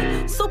me.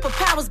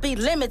 Superpowers be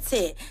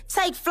limited.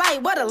 Take flight,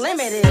 what a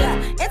limit is.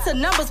 Into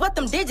numbers, what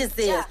them digits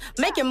is.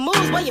 Making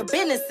moves where your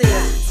business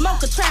is.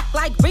 Smoke a track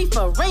like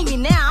reefer. Ring me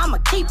now, I'm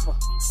a keeper.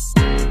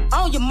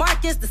 On your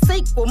mark is the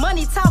sequel.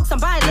 Money talks, I'm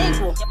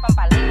bilingual.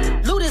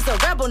 Loot is a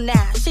rebel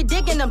now. She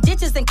digging them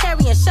ditches and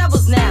carrying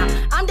shovels now.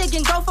 I'm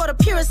digging go for the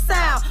purest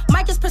sound.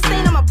 Mic is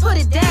pristine, I'ma put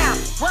it down.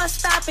 What's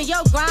stopping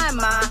your grind,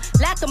 ma?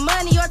 Lack of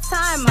money or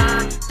time, ma?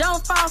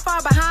 Don't fall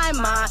far behind,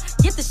 ma.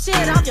 Get the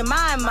shit off your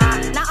mind, ma.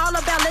 Not all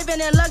about living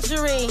in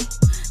luxury.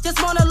 Just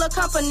want a little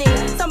company.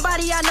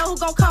 Somebody I know who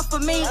gon' come for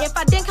me. If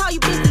I didn't call you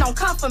bitch, don't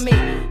come for me.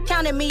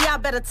 Counting me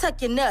out, better tuck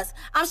your nuts.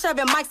 I'm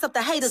shoving mics up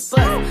the haters'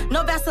 butt. No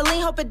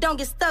Vaseline, hope it don't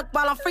get stuck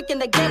while I'm freaking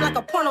the game like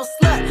a porno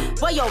slut.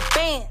 Wear your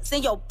bands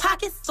in your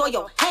pockets or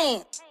your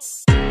hands.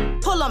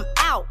 Pull them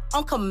out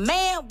on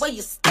command where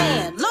you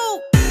stand.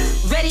 Luke.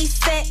 Ready,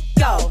 set,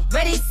 go.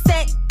 Ready,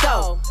 set,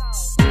 go.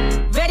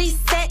 Ready,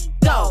 set,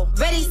 go.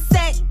 Ready,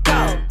 set, go.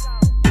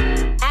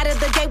 Out of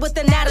the gate with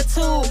an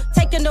attitude,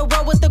 taking the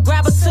road with the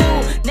grabber too.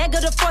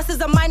 Negative forces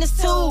a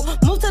 -2.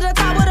 Move to the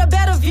top with a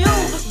better view.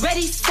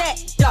 Ready, set,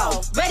 go.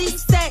 Ready,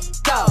 set,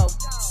 go.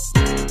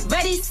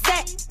 Ready,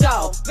 set, go.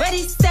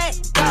 Ready, set,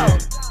 go.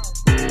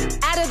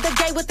 Out of the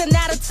gate with an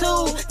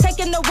attitude,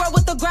 taking the road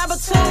with the grabber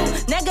too.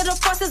 Negative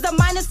forces a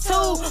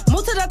 -2.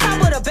 Move to the top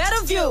with a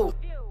better view.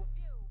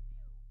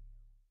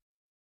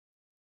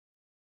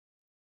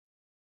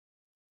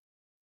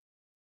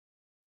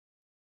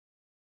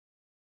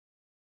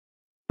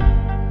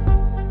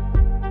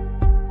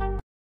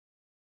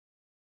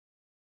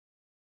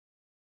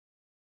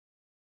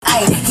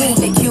 Ayy, he ain't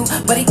that cute,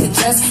 but he could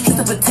just hit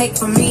the take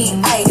for me.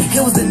 Ayy,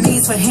 it was the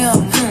needs for him,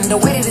 the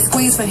way that it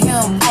squeezed for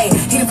him. Ayy,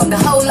 he done fucked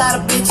a whole lot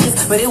of bitches,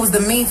 but it was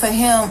the me for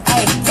him.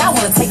 Ayy, y'all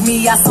wanna take me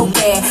out so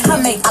bad, I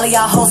make all of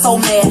y'all hoes so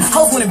mad.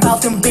 Hoes went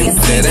about them best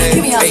skis,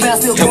 give me out spell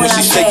still going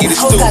like that.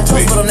 Hoes got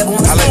trust, but I'm never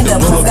gonna stand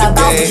up. Hoes got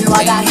bounce, but you know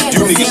I got hands.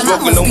 You niggas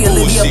smoking no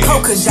bullshit,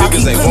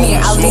 niggas ain't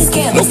want no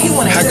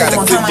smoke. I got a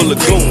clip full of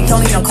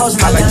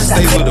goons, I like to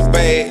stay with a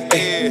bag.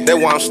 That's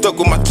why I'm stuck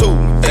with my tool.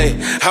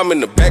 I'm in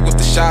the back with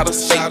the shotters.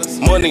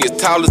 Money as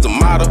tall as a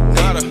model.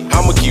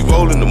 I'ma keep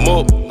rolling them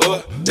up.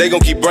 They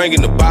gon' keep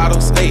bringing the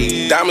bottles.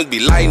 Diamonds be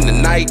lighting the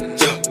night.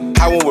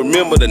 I won't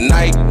remember the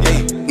night.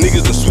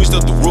 Niggas done switched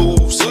up the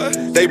rules.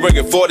 They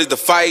bringin' 40 to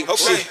fight.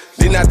 Shit,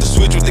 didn't have to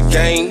switch with the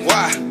game.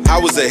 Why? I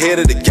was ahead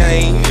of the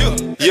game.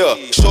 Yeah,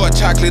 short,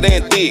 chocolate,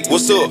 and thick.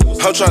 What's up?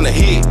 I'm tryna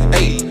hit.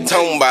 Ayy,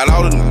 talking about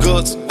all of them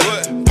guts.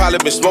 Probably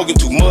been smoking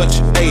too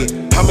much. Ayy,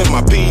 I'm in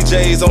my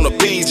PJs on the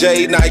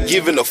PJ, not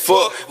giving a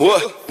fuck.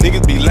 What?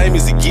 Niggas be lame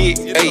as it get.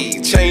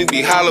 Ayy, chain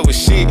be hollow as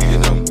shit.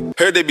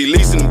 Heard they be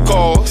leasing them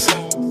cars.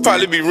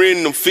 Probably be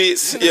renting them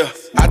fits, yeah.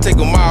 I take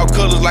them all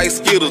colors like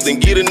Skittles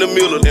and get in the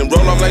middle and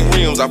roll off like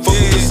rims. I fuck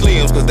with the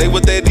slims, cause they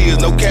what that is.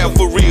 No cap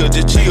for real,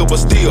 just chill, but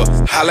still.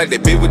 I like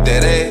that bitch with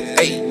that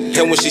ass, ayy.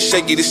 And when she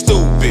shake it, it's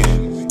stupid.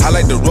 I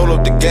like to roll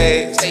up the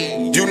gas.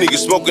 You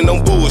niggas smoking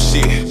on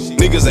bullshit.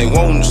 Niggas ain't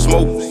wanting to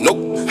smoke,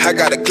 nope. I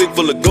got a clique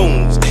full of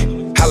goons.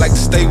 I like to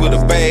stay with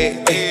a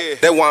bag, ayy.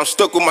 That's why I'm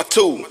stuck with my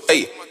tool,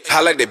 ayy.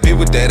 I like that bitch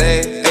with that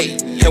ass,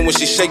 ayy. And when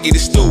she shake it,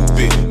 it's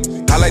stupid.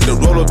 I like to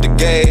roll up the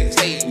gas.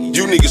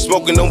 You niggas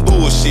smoking on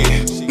bullshit.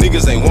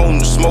 Niggas ain't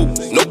wanting to smoke,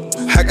 nope.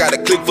 I got a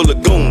clique full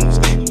of goons.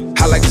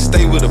 I like to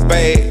stay with a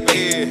bag.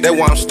 That's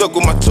why I'm stuck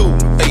with my tool.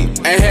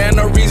 Ain't had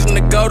no reason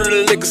to go to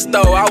the liquor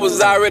store. I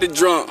was already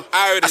drunk.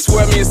 I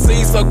swear me and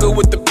C so good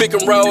with the pick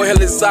and roll.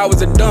 Hell, it's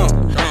always a dump.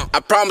 I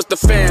promised the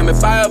fam,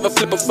 if I ever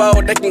flip a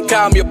fold, they can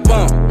call me a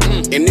bump.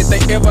 And if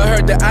they ever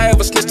heard that I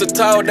ever snitched a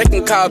toe, they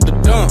can call the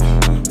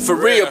dump. For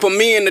real, put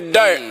me in the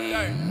dirt.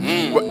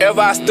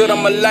 Wherever I stood,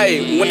 I'ma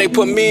lay. When they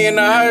put me in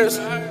the hearse,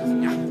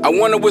 I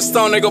wonder what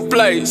song they gon'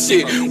 play.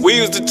 Shit, we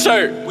used to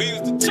church.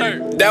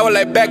 That was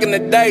like back in the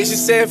day. She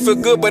said it feel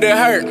good, but it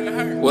hurt.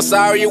 Well,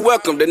 sorry, you're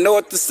welcome. They know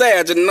what to say.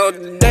 I just know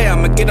today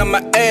I'ma get on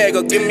my egg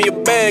or give me a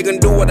bag and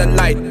do what I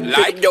like.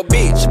 Pick up your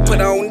bitch, put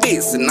on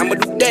this, and I'ma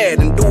do that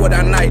and do what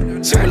I like.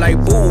 She was like,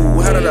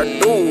 boo, how did I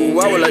do?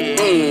 I was like,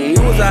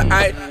 you was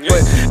alright.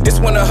 But this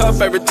one of her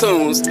favorite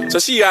tunes, so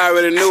she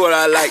already knew what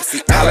I like.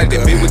 See, I like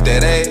that bitch with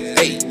that ass,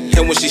 ayy.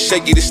 And when she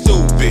shake it, it's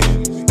stupid.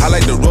 I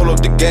like to roll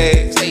up the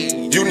gas.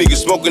 You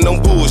niggas smoking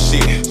on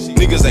bullshit.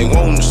 Niggas ain't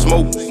wanting to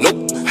smoke,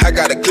 nope. I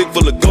got a clique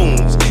full of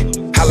goons.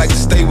 I like to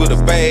stay with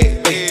a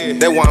bag.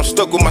 That's why I'm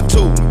stuck with my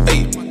tool.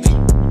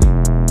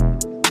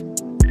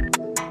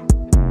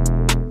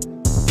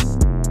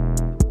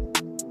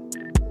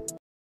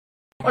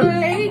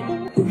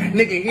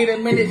 Nigga hit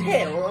him in his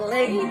head.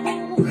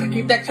 Ole.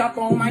 Keep that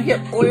chopper on my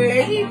hip.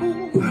 Ole.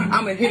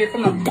 I'ma hit it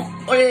from the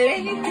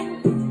ole.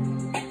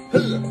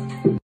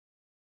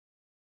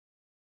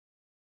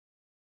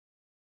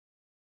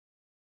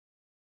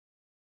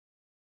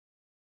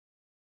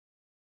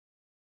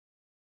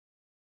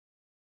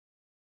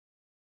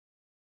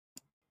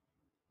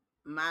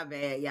 My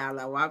bad, y'all.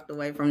 I walked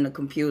away from the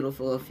computer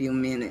for a few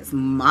minutes.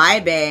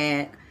 My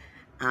bad.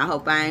 I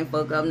hope I ain't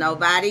fuck up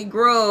nobody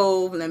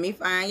groove. Let me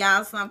find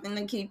y'all something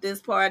to keep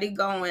this party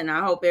going. I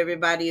hope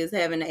everybody is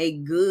having a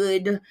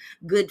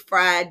good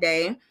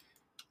Friday.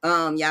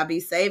 Y'all be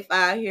safe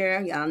out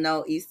here. Y'all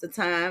know Easter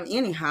time.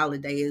 Any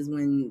holiday is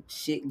when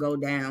shit go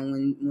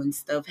down, when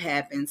stuff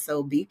happens.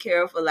 So be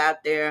careful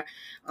out there.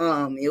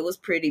 It was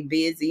pretty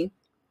busy.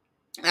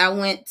 I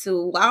went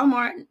to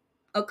Walmart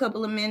a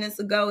couple of minutes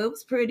ago. It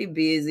was pretty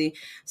busy.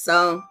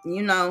 So,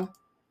 y'all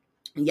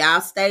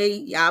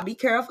be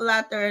careful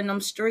out there in them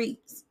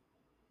streets.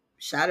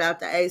 Shout out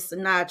to Ace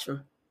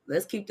Sinatra.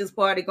 Let's keep this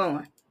party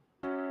going.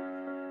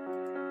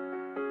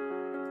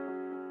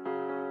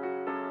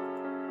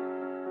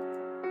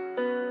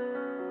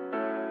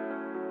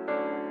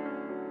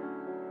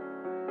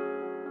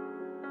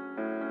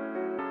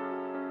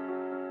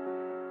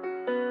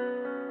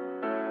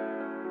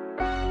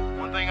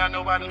 One thing I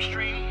know about them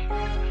streets,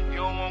 you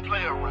don't want to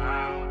play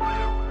around.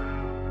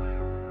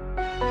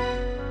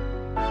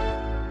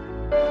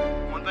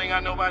 One thing I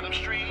know about them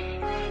streets,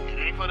 it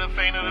ain't for the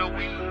faint of the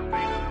weak.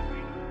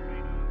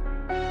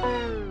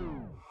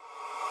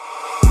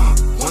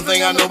 One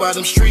thing I know about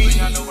them streets,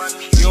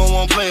 you don't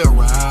want to play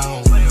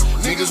around.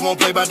 Niggas won't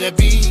play by that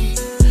beat,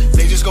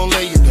 they just gon'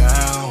 lay you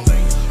down.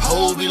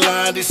 Hoes be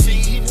lying,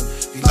 deceiving,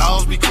 these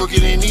laws be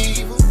crooked and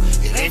evil.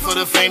 It ain't for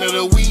the faint of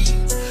the weak,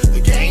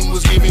 the game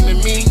was given to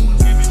me.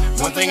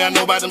 One thing I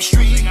know about them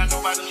streets,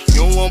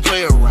 you don't want to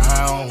play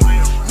around.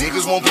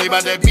 Niggas won't play by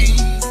that beat,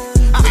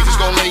 they just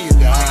gon' lay you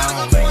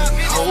down.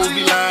 Hoes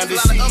be lying,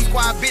 deceiving,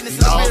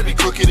 laws be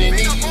crooked and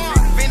evil.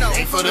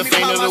 Ain't for the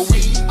faint of the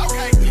weak,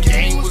 the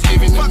game was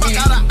given to me. Fuck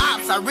all the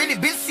ops, I really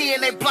been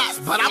seeing they plots,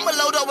 but I'ma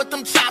load up with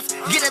them chops.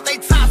 Get at they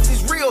tops,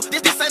 it's real,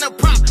 this ain't a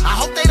prop. I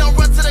hope they don't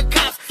run to the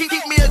cops. He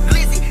keep me a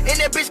glizzy, and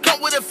that bitch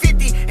come with a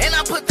 50, and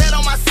I put that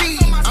on my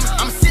seed.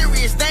 I'm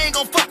serious, they ain't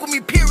gon' fuck with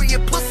me,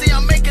 period. Pussy,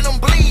 I'm making them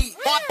bleed.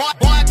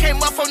 Boy, I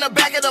came up from the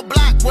back of the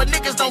block, where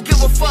niggas don't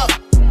give a fuck.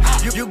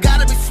 You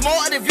gotta be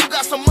smart if you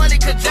got some money,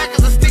 cause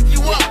jackers will stick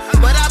you up.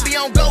 But I be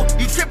on go,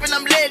 you trippin',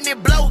 I'm letting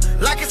it blow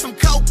like it's some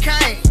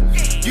cocaine.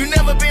 You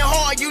never been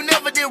hard, you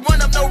never did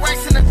run up no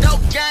racks in the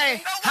dope game.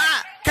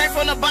 Ha! Came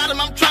from the bottom,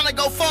 I'm tryna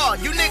go far.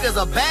 You niggas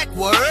are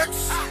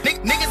backwards.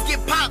 Niggas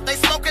get popped, they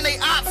smoking they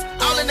ops,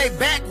 all in they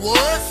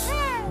backwoods.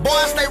 Boy,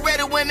 I stay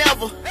ready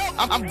whenever.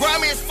 I'm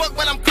grimy as fuck,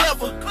 but I'm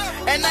clever.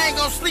 And I ain't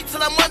gon' sleep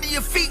till I'm under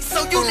your feet,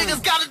 so you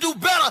niggas gotta do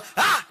better.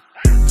 Ah!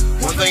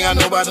 One thing thing I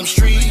know about them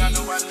streets,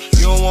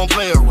 you don't wanna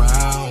play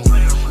around.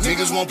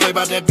 Niggas won't play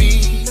by that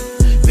beat,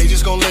 they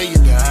just gon' lay you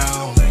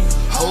down.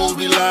 Hoes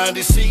be lying,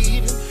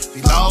 deceiving,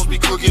 these laws be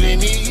crooked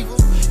and evil.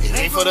 It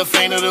ain't for the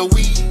faint of the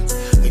weak,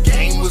 the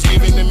game was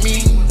given to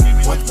me.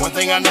 One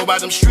thing I know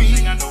about them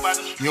streets,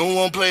 you don't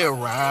wanna play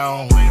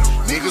around.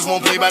 Niggas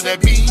won't play by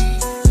that beat,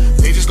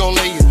 they just gon'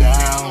 lay you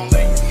down.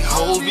 These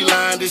hoes be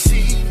lying,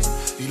 deceiving,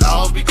 these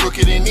laws be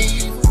crooked and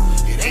evil.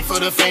 It ain't for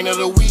the faint of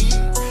the weak,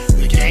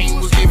 the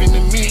game was given to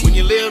me. When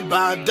you live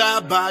by, die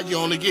by, you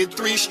only get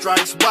 3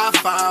 strikes.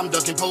 Wi-Fi, I'm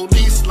ducking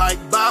police like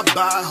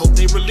bye-bye. Hope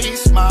they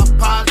release my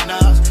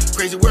partners.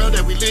 Crazy world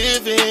that we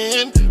live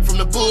in. From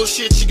the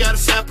bullshit, you gotta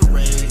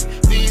separate.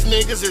 These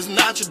niggas is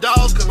not your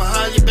dogs, cause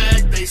behind your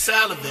back, they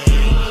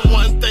salivate.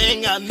 One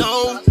thing I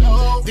know,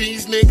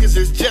 these niggas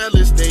is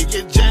jealous. They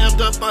get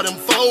jammed up by them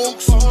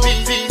folks.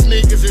 These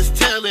niggas is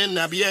telling,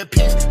 I be at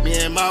peace, me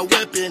and my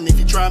weapon. If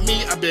you try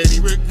me, I bet he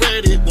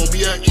regret it. Won't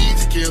be an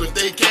easy kill if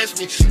they catch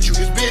me. Shoot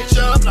this bitch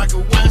up like a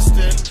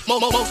western.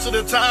 Most of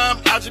the time,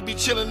 I just be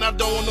chillin', I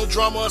don't want no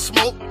drama or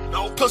smoke.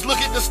 Plus look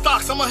at the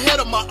stocks, I'm ahead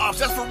of my ops.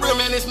 That's for real,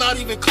 man, it's not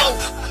even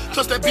close.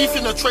 Plus that beef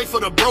in the tray for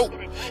the broke.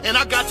 And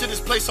I got to this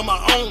place on my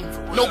own.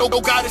 No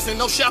guidance and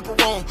no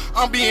chaperone.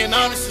 I'm being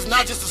honest, it's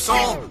not just a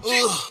song.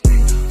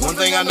 One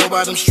thing I know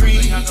about them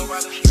streets,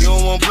 you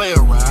don't wanna play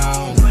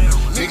around.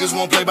 Niggas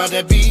won't play by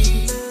that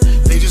beat,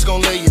 they just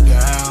gon' lay you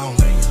down.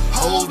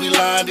 Hoes be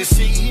lying,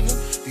 deceiving,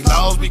 these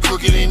laws be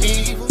crooked and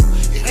evil.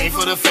 It ain't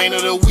for the faint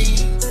of the weak,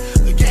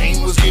 the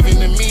game was given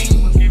to me.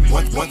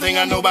 One thing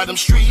I know about them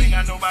streets,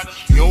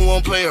 you don't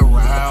wanna play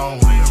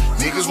around.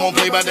 Niggas won't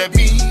play by that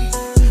beat,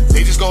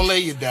 they just gon' lay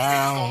you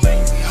down.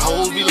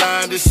 Hoes be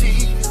lying,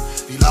 deceiving,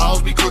 these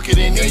laws be crooked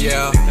and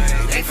evil.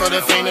 It ain't for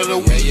the faint of the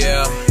weak,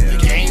 the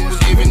game was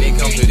given to me.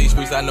 Come to these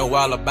streets, I know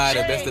all about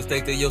it. Best to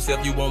stay to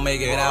yourself, you won't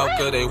make it out.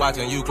 Cause they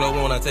watching you close,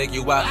 wanna take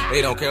you out.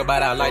 They don't care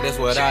about our life, that's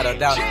without a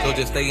doubt. So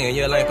just stay in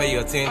your lane, pay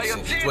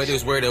attention. Swear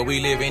this world that we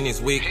live in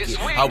is wicked.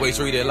 Always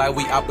treated like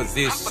we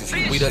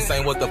opposition. We the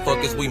same, what the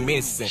fuck is we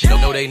missing?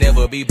 No, they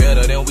never be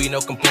better than we, no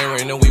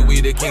comparing. And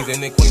we the kings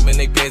and the queens, man,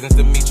 they peasants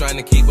to me. Trying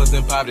to keep us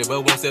in poverty,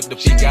 but one step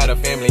defeat. Got a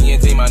family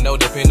and team, I know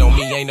depend on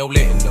me. Ain't no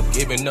letting them.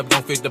 Giving up,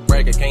 don't fit the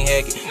bracket, can't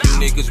hack it. You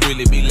niggas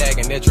really be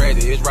lacking, that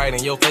tragic. It's right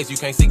in your face, you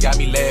can't see, got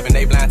me laughing.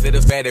 They blind to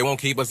the fact they won't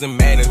keep us in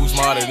madness. Who's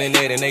smarter than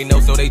that? And they know,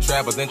 so they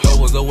trap us and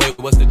throw us away.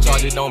 What's the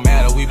charge? It don't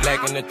matter. We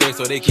black in the threat,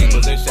 so they keep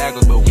us in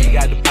shackles. But we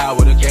got the power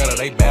to gather.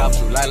 They bow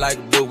through like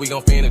a book. We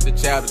gon' finish the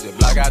chapter. Just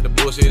block out the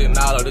bullshit and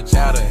all of the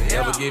chatter. And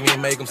never give me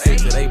and make them sick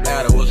till they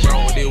bladder. What's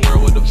wrong with this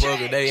world? What the fuck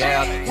are they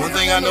out? One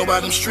thing I know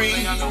about them streets,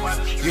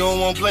 you don't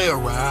wanna play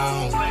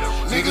around.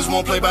 Niggas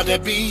won't play by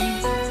that beat,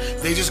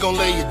 they just gon'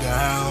 lay you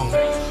down.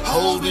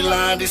 Hoes be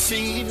lying,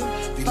 deceiving,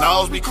 these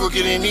laws be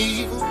crooked and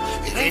evil.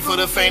 It ain't for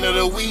the faint of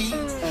the weak,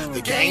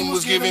 the game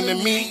was given to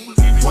me.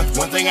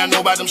 One thing I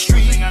know about them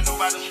streets,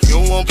 you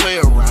don't wanna play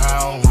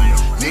around.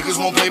 Niggas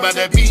won't play by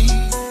that beat,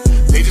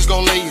 they just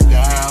gon' lay you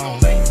down.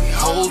 These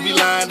hoes be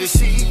lying,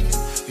 deceiving,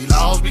 these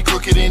laws be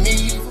crooked and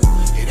evil.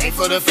 It ain't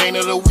for the faint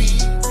of the weak,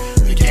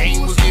 the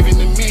game was given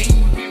to me.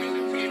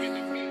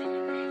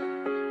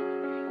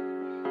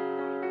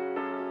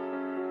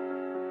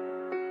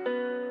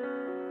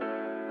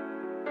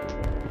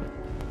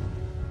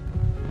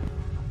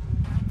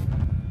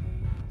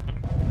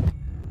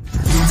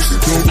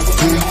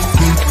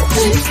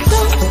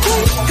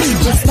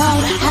 Just bought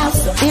a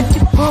house, 50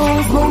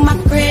 rooms, move my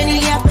granny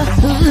out the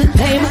hood,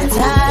 pay my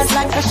tithes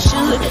like I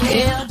should,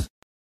 yeah.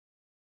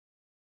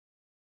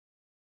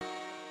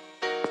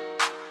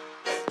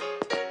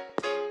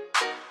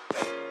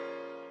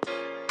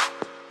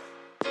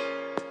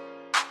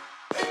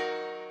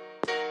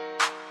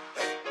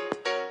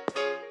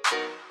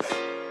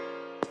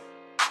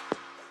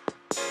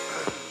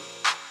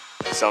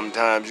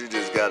 Sometimes you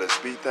just gotta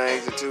speak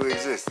things into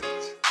existence.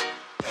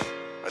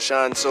 I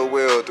shined so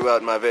well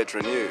throughout my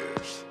veteran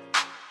years.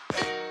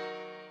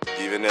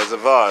 Even as a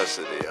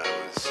varsity, I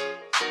was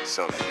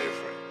something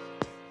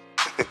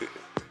different.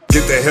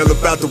 Get the hell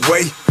up out the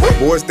way.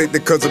 Boys think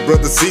that cause a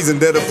brother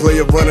seasoned that a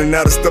player running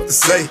out of stuff to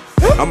say.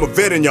 I'm a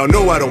vet and y'all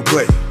know I don't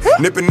play.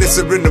 Nipping this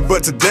in the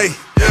butt today.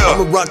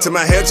 I'ma rock till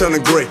my hair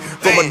turning gray.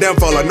 For my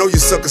downfall, I know you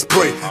suckers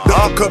pray.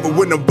 Double cover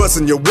when I'm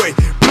busting your way.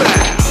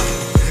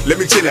 Let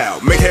me chill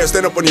out, make hair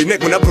stand up on your neck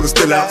when I put a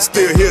still out.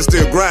 Still here,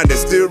 still grinding,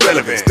 still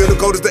relevant. Still the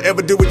coldest to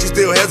ever do it, you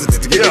still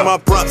hesitant to give me my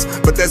props,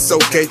 but that's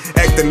okay.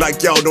 Acting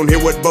like y'all don't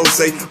hear what Bo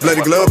say.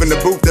 Bloody glove in the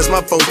booth, that's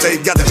my forte.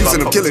 Got the juice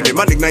and I'm killing it,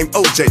 my nickname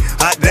OJ.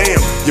 Hot damn,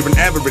 you're an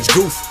average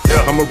goof.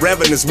 I'm a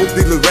ravenous whoop,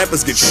 these little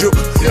rappers get shook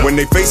when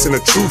they facing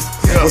the truth.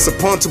 Once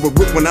upon to a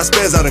root when I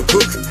spaz out and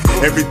cook.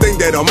 Everything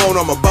that I'm on,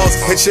 I'm a boss.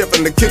 Head chef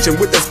in the kitchen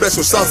with that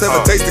special sauce. Have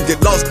a taste to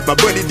get lost. My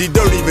buddy D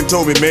Dirty even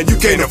told me, man, you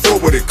can't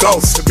afford what it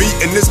costs to be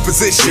in this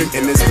position.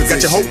 position.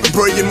 Got your hope and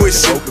pray and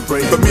wishing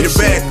for me to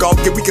back off,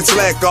 yeah, we can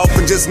slack off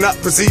and just not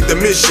proceed the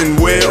mission.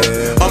 Well,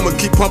 I'ma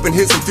keep pumping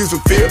hits infused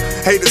with fear.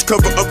 Haters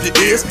cover up your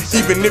ears.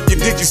 Even if you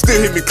did, you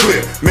still hear me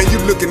clear. Man, you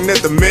looking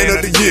at the man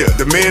of the year.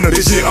 The man of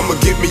this year, I'ma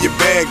get me a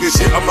bag this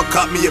year. I'ma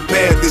cop me a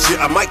pad this year.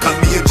 I might cop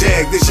me a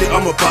Jag this year.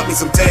 I'ma pop me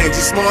some tags.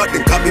 You smart,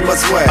 then copy my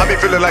swag. I be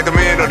feeling like the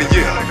man of the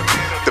year.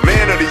 The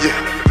man of the year.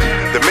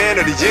 The man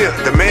of the year.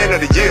 The man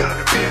of the year.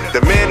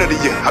 The man of the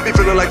year. I be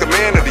feeling like the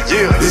man of the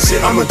year. This year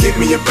I'ma get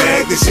me a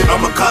bag. This year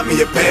I'ma cop me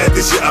a pad.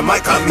 This year I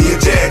might cop me a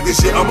Jag. This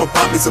year I'ma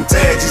pop me some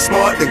tags. You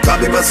smart, then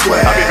copy my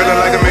swag. I be feeling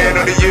like the man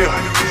of the year.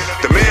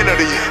 The man of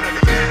the year.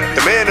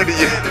 The man of the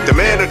year. The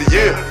man of the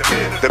year.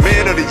 The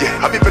man of the year.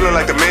 I be feeling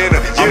like the man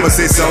of the year. I'ma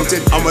say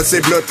something. I'ma say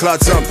blood clot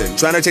something.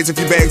 Tryna chase a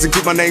few bags and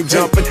keep my name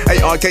jumping.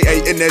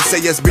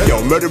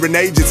 ARKANSASBO. Murdering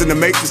agents in the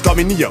matrix, call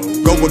me Neo.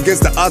 Go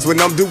against the odds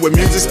when I'm doing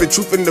music. Spit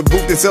truth in the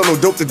booth and sell no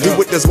dope to do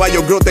it. That's why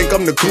your girl think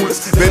I'm the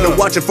coolest. Better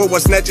watch it for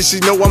what snatches. She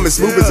know I'm as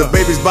smooth as a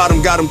baby's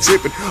bottom. Got 'em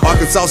tripping.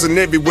 Arkansas and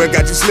everywhere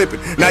got you slipping.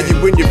 Now you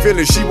when you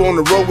feeling, she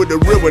wanna roll with the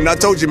real one. I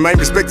told you, man,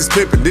 respect is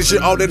pimping. This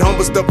year all that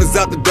humble stuff is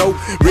out the door.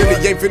 Really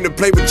ain't finna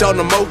play with y'all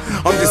no more.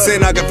 I'm just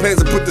saying I got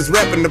plans to put this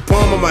rap in the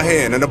palm of my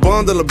hand and a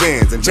bundle of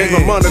bands and change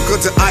my moniker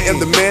to I am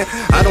the man.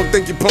 I don't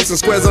think you punks and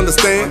squares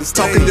understand.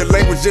 Talking your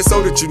language just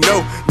so that you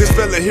know this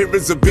fella here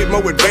is a bit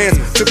more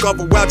advanced. Took off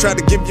a while, tried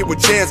to give you a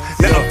chance.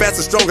 Now I'm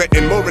faster, stronger,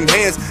 and more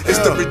enhanced. It's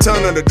the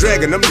return of the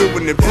dragon. I'm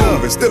doing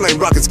improving. Still ain't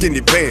rocking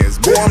skinny pants.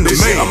 Boy, I'm the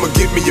man. Year, I'ma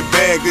get me a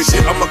bag. This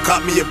year I'ma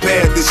cop me a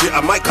pad. This year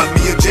I might cop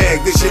me a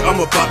Jag. This year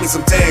I'ma pop me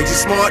some tags. You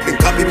smart, then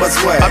copy my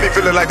swag. I be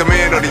feeling like the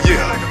man of the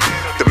year.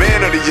 The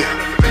man of the year.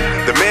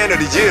 The man of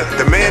the year,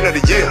 the man of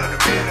the year,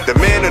 the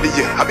man of the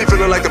year. I be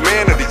feeling like the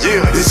man of the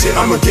year. This year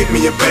I'ma get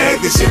me a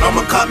bag. This year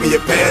I'ma cop me a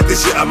pad.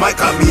 This year I might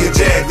cop me a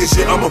Jag. This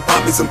year I'ma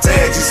pop me some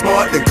tags. You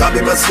smart, then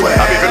copy my swag.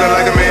 I be feeling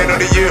like the man of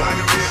the year,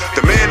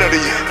 the man of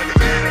the year,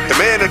 the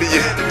man of the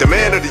year, the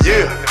man of the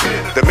year,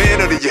 the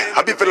man of the year.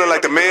 I be feeling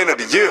like the man of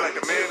the year.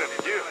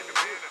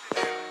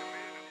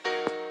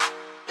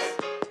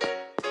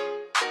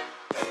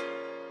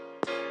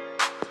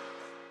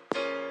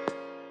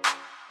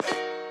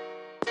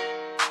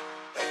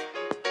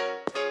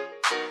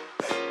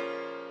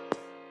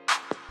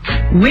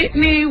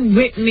 Whitney.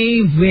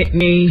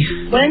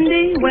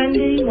 Wendy.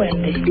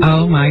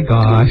 Oh my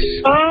gosh.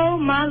 Oh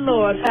my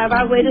Lord, have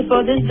I waited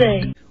for this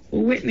day.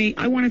 Well, Whitney,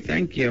 I want to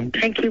thank you.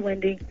 Thank you,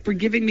 Wendy. For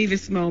giving me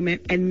this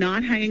moment and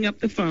not hanging up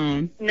the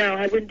phone. No,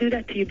 I wouldn't do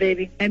that to you,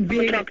 baby. And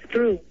being talk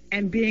through.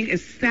 And being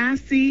as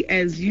sassy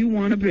as you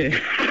want to be.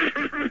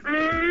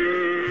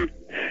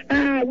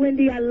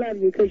 Wendy, I love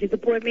you because you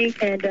support me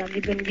and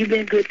you've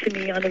been good to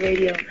me on the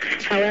radio.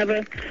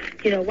 However,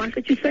 watch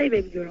what you say,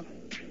 baby girl.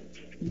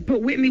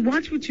 But Whitney,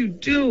 watch what you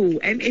do.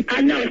 And if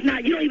I know it's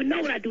not. You don't even know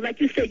what I do. Like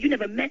you said, you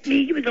never met me.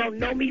 You don't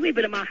know me. You ain't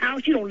been in my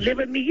house. You don't live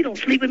with me. You don't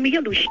sleep with me. You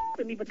don't do shit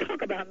with me, but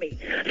talk about me.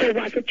 So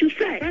watch what you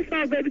say. That's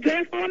all, baby girl.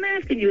 That's all I'm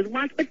asking you is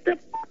watch what the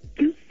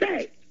you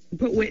say.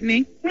 But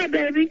Whitney, what,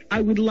 baby?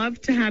 I would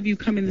love to have you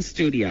come in the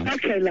studio.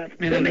 Okay, love.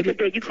 We'll make a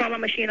date. You call my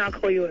machine, I'll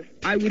call yours.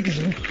 I would.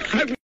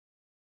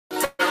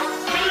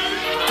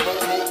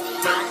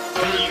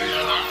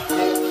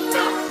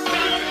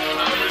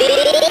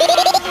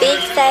 Big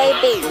say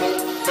big.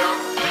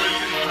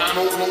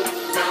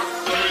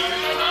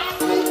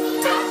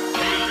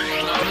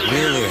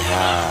 Really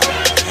high,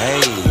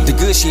 hey. The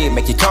good shit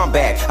make you come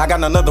back. I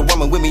got another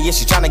woman with me and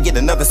she tryna get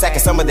another sack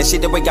of some of that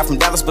shit that we got from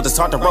Dallas, but it's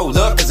hard to roll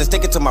up cause it's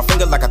sticking to my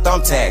finger like a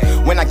thumbtack.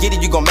 When I get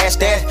it, you gon' match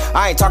that.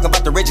 I ain't talking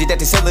about the Reggie that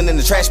they selling in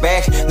the trash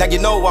bag. Now you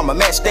know I'ma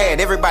match that.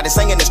 Everybody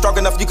singing it strong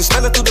enough you can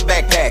smell it through the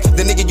backpack.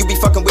 The nigga you be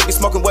fucking with be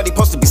smoking what he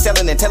supposed to be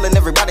selling and telling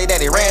everybody that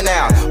he ran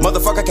out.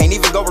 Motherfucker can't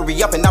even go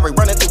re-up and now he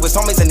running through his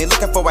homies and he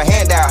looking for a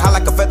handout. High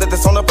like a feather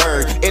that's on a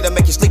bird. It'll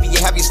make you sleepy, you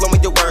have you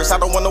slowing your words. I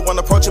don't want no one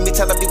approaching me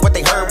telling me what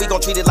they heard. We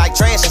gon' treat it like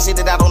trash and sit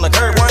it out on the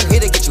curb. One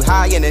hit to get you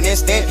high in an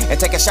instant and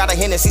take a shot of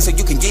Hennessy so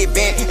you can get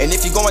bent. And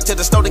if you going to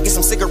the store to get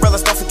some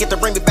cigarettes, don't forget to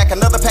bring me back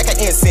another pack of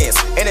incense.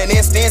 In an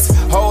instance,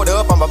 hold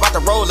up, I'm about to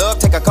roll up,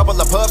 take a couple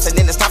of puffs and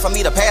then it's time for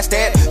me to pass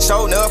that.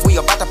 Show enough, we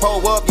about to pull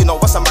up, you know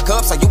what's in my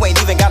cup, so you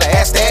ain't even gotta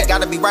ask that.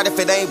 Gotta be right if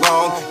it ain't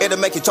wrong. It'll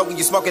make you choke when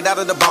you smoke it out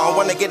of the bone.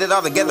 Wanna get it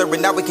all together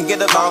and now we can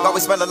get along.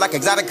 Always smelling like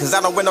exotic cause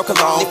I don't wear no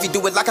cologne. If you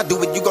do it like I do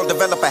it, you gon'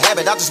 develop a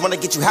habit. I just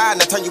wanna get you high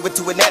and I turn you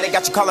into an addict.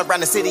 Got you calling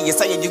around the city and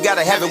saying you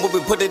gotta have it. When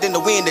we put it in the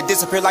wind, it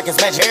disappear like it's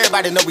magic.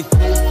 Everybody know we every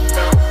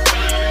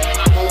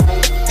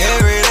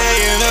day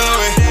you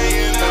know it.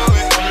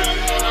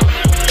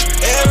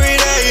 Every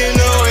day you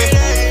know it.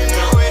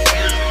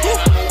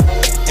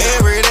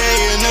 Every day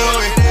you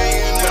know it.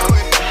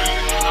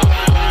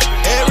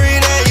 Every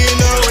day you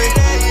know it.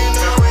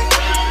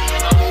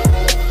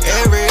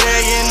 Every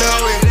day you know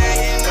it.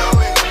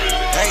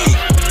 Hey,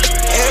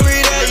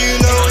 every day you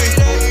know it.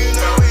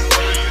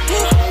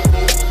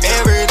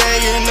 Every day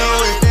you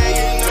know it.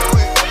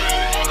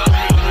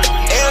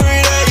 Every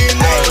day you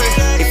know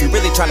it. If you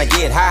tryna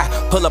get high.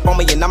 Pull up on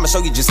me and I'ma show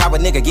you just how a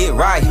nigga get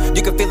right.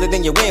 You can feel it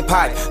in your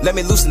windpipe. Let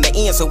me loosen the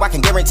end so I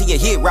can guarantee you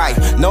hit right.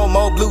 No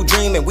more blue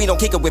dream and we don't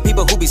kick it with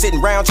people who be sitting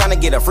around trying to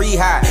get a free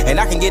high. And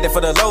I can get it for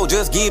the low,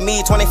 just give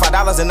me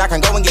 $25 and I can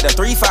go and get a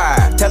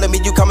 3-5. Telling me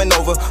you coming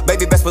over,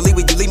 baby best believe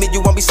when you leave me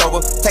you won't be sober.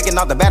 Taking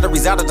all the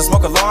batteries out of the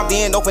smoke alarm,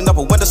 then open up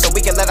a window so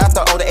we can let out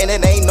the odor. And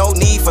it ain't no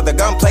need for the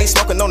gunplay.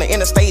 Smoking on the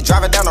interstate,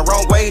 driving down the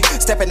wrong way.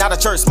 Stepping out of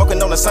church,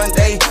 smoking on a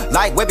Sunday.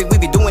 Like Webby, we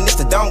be doing this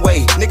the dumb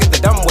way, nigga the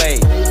dumb way.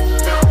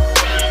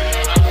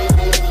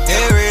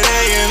 Every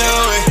day you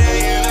know it.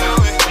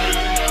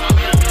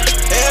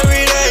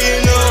 Every day you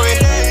know it.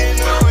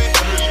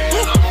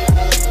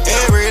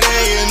 Every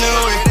day you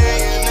know it.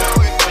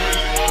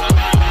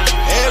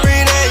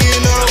 Every day you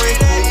know it.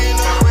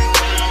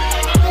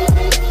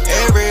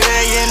 Every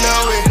day you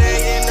know it.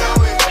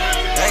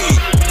 Hey,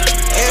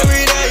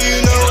 every day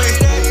you know it.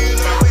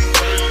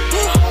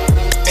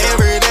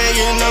 Every day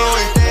you know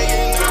it.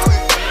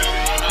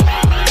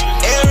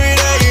 Every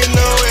day you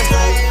know it.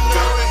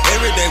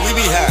 Every day we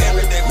be high.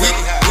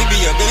 We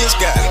be up in the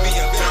sky.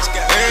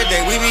 Every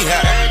day we be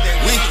high.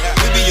 We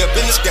be up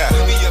in the sky.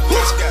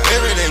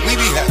 Every day we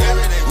be high.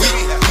 We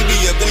be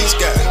up in the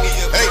sky.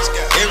 Hey,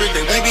 every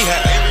day we be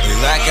high.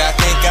 Like I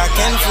think I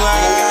can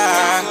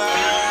fly.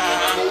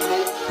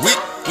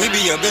 We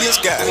be up in the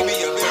sky.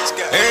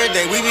 Every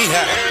day we be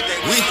high.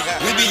 We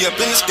be up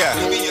in the sky.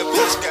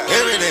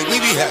 Every day we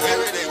be high.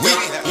 We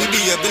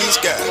be up in the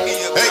sky.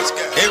 Hey,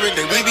 every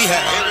day we be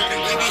high.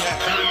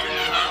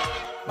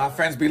 My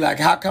friends be like,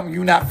 how come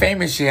you not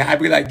famous yet? I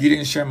be like, you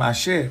didn't share my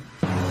shit.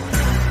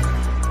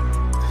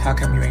 How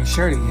come you ain't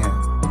shared it yet?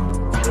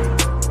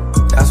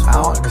 That's what I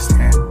don't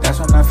understand. That's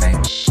why I'm not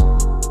famous.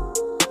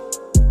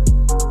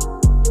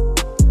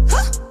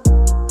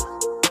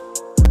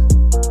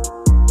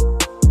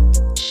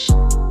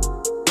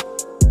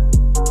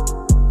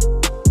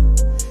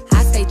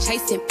 I stay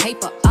chasing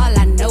paper, all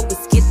I know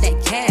is get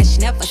that cash.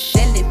 Never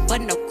selling for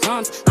no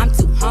crumbs. I'm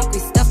too hungry,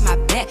 stuff my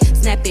back.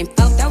 Snapping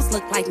photos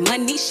look like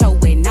money,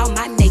 showing all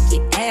my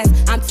naked ass.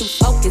 I'm too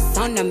focused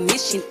on the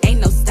mission, ain't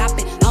no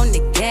stopping on the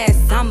gas.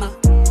 I'ma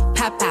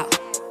pop out,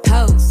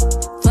 pose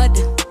for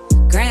the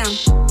ground.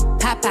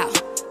 Pop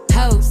out,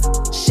 pose,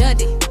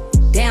 shut it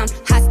down.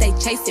 I stay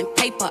chasing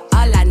paper,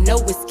 all I know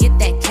is get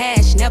that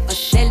cash. Never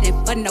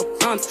selling for no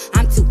crumbs.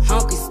 I'm too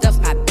hungry, stuff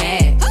my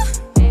bag.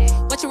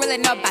 What you really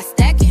know about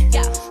stacking?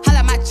 Yeah.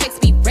 Holla, my checks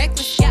be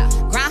reckless. Yeah.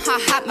 Grind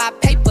hard, hot, my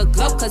paper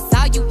glow, cause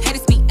all you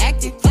haters be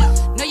acting. Yeah.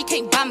 No, you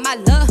can't buy my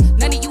love.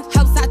 None of you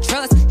hoes I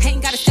trust.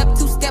 Ain't gotta step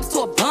 2 steps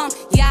to a bum.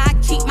 Yeah, I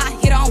keep my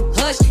head on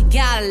hush.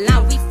 Yeah,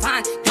 line, we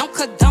fine. Don't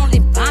condone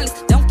it violence.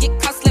 Don't get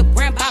caught slip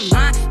wearing by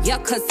mine. Yeah,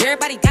 cause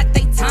everybody got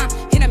their time.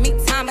 In the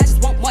meantime, I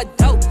just want more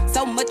dope.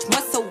 So much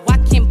more so I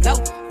can blow.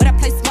 But I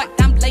play smart,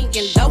 I'm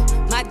laying low.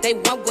 My day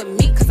one with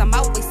me, cause I'm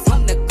always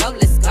on the go.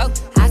 Let's go.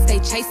 I stay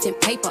chasing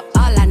paper.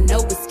 All I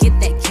know is get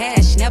that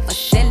cash. Never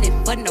selling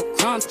for no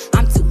crumbs.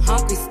 I'm too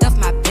hungry, stuff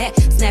my back.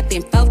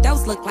 Snapping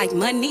photos look like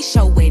money,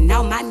 showing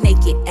all my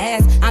naked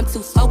ass. I'm too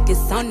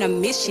focused on the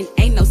mission,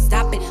 ain't no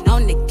stopping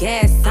on the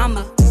gas.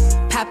 I'ma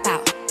pop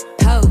out,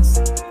 pose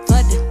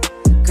for the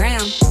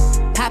ground.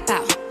 Pop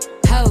out,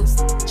 pose,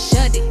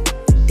 shut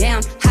it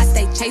down. I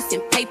stay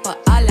chasing paper,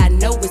 all I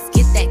know is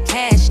get that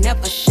cash.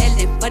 Never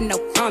selling for no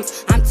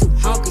crumbs. I'm too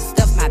hungry,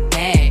 stuff my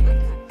bag.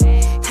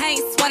 I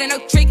ain't swallowing no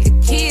trick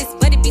of kids,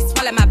 but it be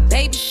swallowing my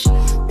babies.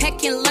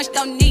 Packing lunch,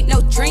 don't need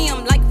no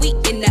dream like we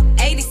in the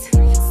 80s.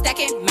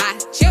 Stacking my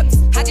chips,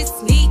 I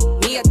just need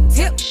me a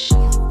tip.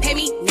 Pay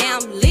me now,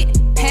 I'm lit,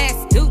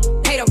 past due,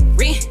 pay the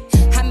rent.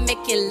 I'm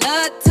making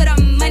love to the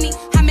money,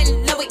 I'm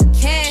in love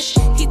with cash.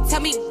 He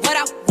tell me what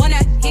I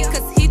wanna hear,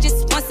 cause he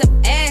just wants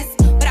some ass.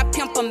 But I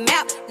pimp him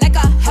out like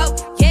a hoe,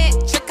 yeah,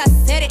 trick, I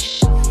said it.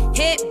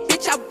 Head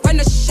bitch, I run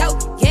the show,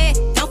 yeah,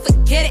 don't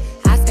forget it.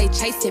 I stay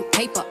chasing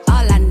paper,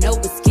 all I know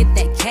is get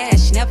that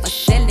cash. Never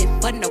selling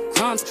for no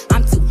crumbs,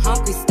 I'm too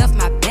hungry, stuff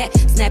my back.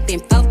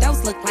 Snapping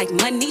photos look like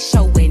money,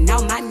 showing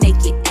all my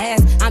naked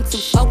ass. I'm too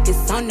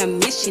focused on the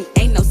mission,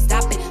 ain't no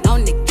stopping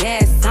on the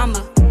gas. I'ma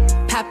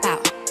pop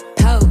out,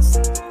 pose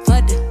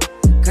for the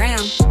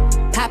ground.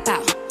 Pop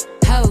out,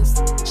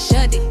 pose,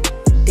 shut it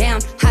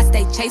down. I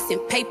stay chasing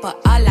paper,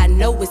 all I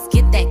know is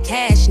get that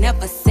cash.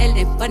 Never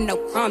selling for no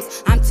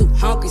crumbs, I'm too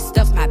hungry,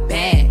 stuff my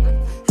bag.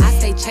 I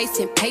stay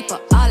chasing paper,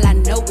 all I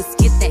know is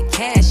get that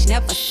cash.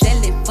 Never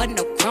selling for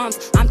no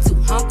crumbs, I'm too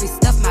hungry,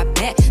 stuff my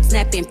back.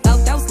 Snapping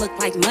photos look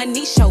like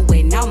money,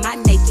 showing all my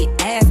naked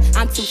ass.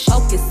 I'm too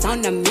focused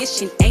on the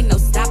mission, ain't no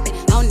stopping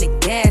on the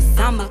gas.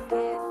 I'ma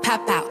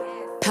pop out,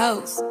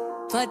 pose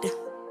for the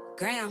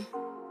ground.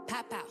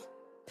 Pop out,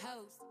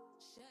 pose.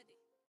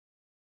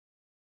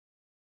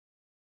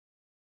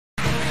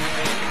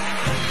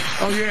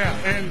 Oh yeah,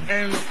 and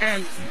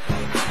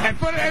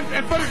for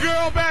the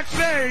girl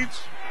backstage,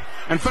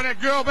 and for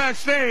that girl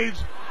backstage,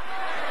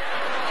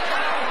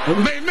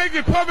 make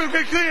it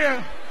perfectly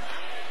clear.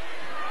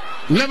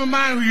 Never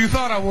mind who you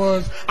thought I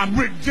was. I'm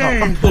Rick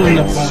James. I'm pulling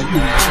up on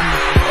you.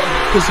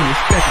 Put some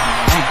respect on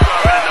my name.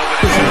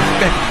 Put some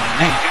respect on my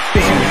name.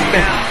 Put some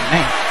respect on my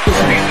name. Put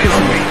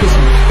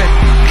some respect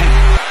on my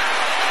name.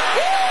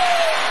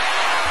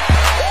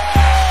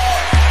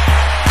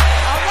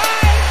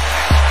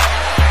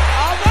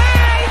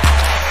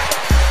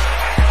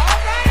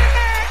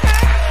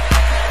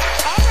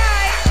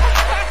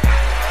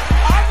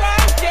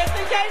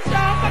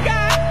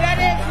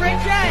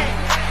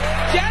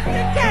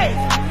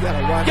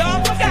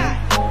 Y'all forgot.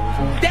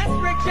 That's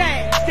Rick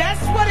James.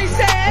 That's what he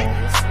said.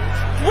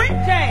 Rick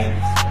James.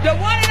 The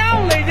one and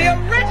only, the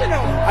original.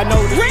 I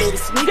know this Rick little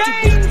sneaky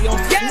James. bitch be on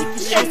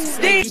Yes,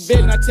 sneaky. You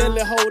better not tell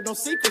that hoe no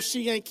secret,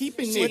 she ain't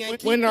keeping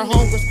it. When her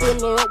hunger fill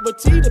her up with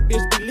tea, the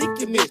bitch be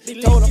leaking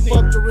it. Told her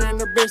fucked her in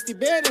her bestie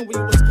bed and we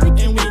was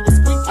squeaking.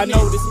 I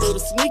know this little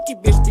sneaky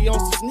bitch be on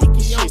some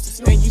sneaky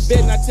shit. And you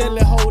better not tell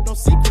that hoe no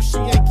secret, she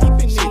ain't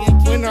keeping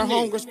it. When her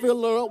hunger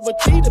fill her up with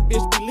tea, the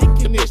bitch be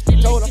leaking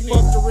it. Told her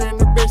fucked her in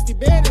her bestie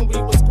bed and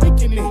we was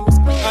squeaking it.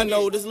 I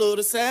know this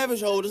little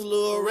savage hoe, this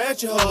little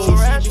ratchet hoe.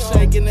 She be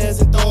shaking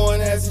ass and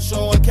throwing ass and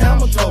showing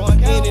camel toe.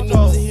 Any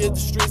news that hit the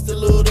streets, the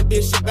little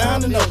bitch she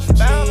bound to know.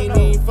 She ain't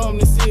even from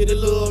the city,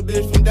 little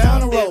bitch from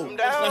down the road.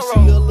 Now she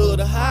a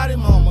little hottie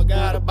mama,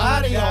 got a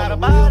body on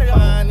her. Real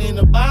fine in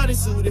a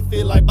bodysuit, it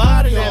feel like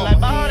body on her.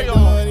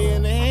 Money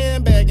in the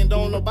handbag and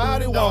don't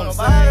nobody want it.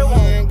 Same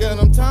handgun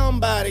I'm talking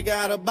about, it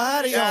got a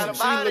body on it.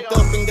 She looked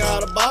up and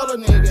got a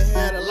baller nigga,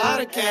 had a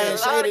lot of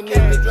cash. Shady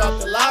nigga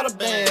dropped a lot of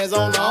bands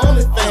on the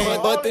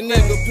OnlyFans. But the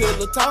nigga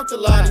pillar talked a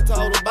lot, he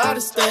told her about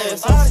his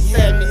stash. So she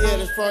had me hit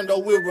his front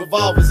door with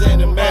revolvers in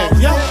the man.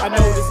 I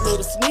know this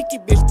little sneaky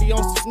bitch be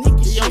on some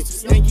sneaky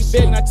shit. And you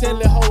better not tell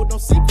that hoe no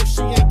secret,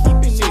 she ain't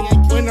keeping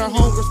it. When her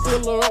hunger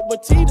fill her up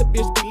with tea, the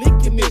bitch be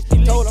leaking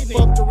it. Told her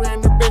fucked her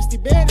in her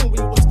bestie bed and we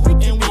was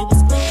squeaking.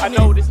 I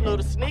know this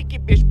little sneaky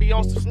bitch be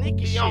on some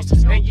sneaky shit.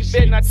 And you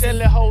better not tell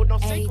that hoe no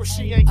secret,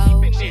 she ain't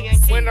keeping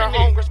it. When her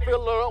hunger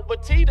fill her up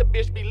with tea, the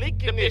bitch be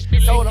leaking it.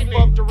 Told her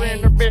fucked her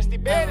in her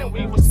bestie bed and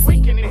we was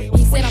squeaking it.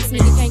 He said I'm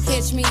sneaky, can't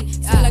catch me.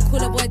 Feel like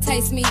cooler boy,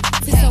 taste me.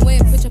 Sit somewhere,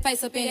 put your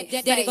face up in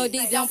it. Daddy go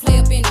deep, don't play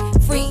up in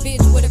it. Free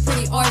bitch with a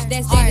pretty arch,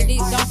 that's daddy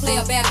deep, don't play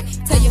about it.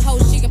 Tell your hoe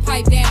she can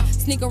pipe down,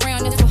 sneak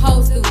around, that's what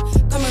hoes do.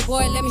 Come here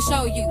boy, let me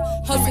show you.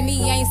 Hosting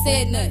me, ain't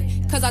said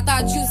nothing, cause I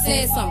thought you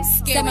said something.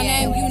 Say my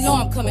name, you know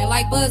I'm coming.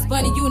 Like Buzz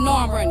Bunny, you know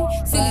I'm running.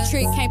 Silly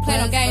trick, can't play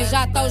no games.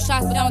 Y'all throw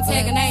shots, but don't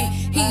tag a name.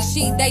 He,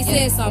 she, they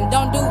said something.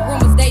 Don't do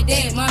rumors, they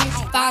dead, mommy.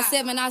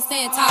 5'7", I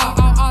stand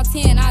tall. On all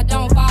 10, I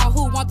don't fall.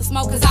 Who want the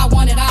smoke? Cause I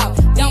want it all.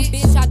 Dumb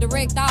bitch, I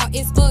direct all.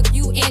 It's fuck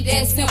you and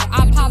that simple.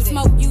 I pop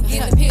smoke, you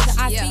get the picture.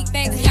 I speak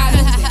facts, y'all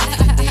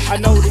I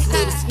know this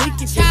little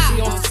sneaky bitch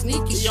be on some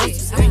sneaky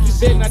shit. And you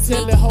better not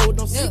tell that hoe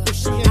no secret,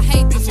 she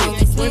ain't keeping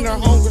it. When her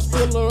hunger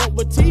fill her up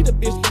with tea, the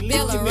bitch be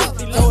leaking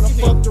it. Told her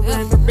fucked her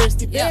in her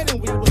bestie bed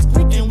and we was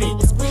squeaking.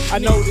 I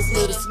know this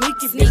little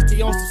sneaky bitch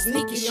be on some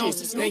sneaky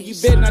shit. And you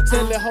better not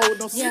tell that hoe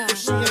no secret,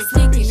 she ain't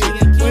keeping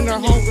it. When her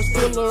hunger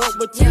fill her up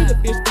with tea, the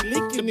bitch be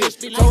leaking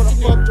it. Told her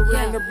fucked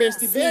her in her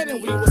bestie bed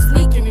and we was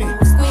squeaking it.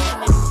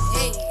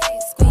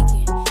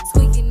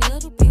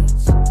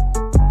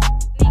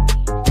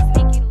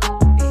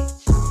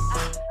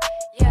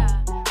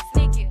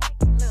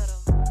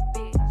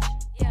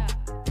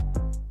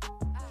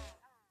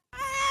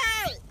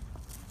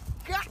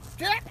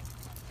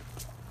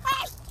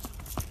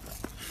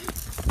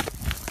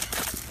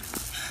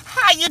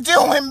 How you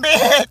doing,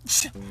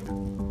 bitch?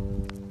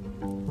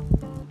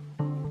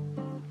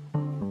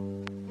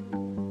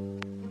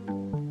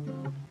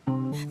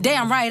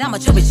 Damn right, I'm a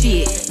chubby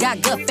shit.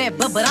 Got gut fat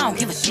butt, but I don't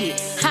give a shit.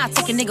 How I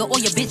take a nigga or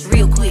your bitch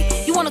real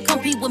quick. You wanna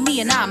compete with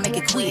me and I'll make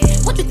it quick.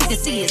 What you think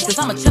this is? Cause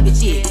I'm a chubby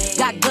chick.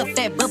 Got gut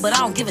fat butt, but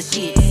I don't give a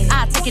shit.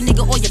 I'll take a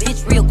nigga or your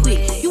bitch real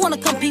quick. You wanna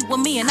compete with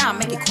me and I'll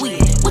make it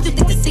quick. What you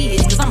think this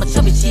is? Cause I'm a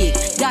chubby chick.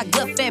 Got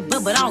gut fat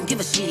butt, but I don't give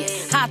a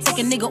shit. I'll take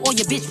a nigga or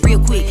your bitch real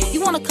quick.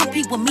 You wanna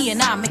compete with me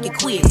and I'll make it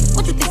quick.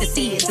 What you think this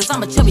is? Cause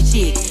I'm a chubby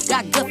chick.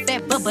 Got gut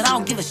fat butt, but I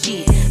don't give a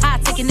shit. I'll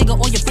take a nigga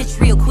or your bitch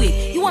real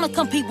quick. You wanna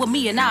compete with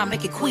me and I'll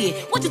make it quick.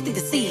 What you think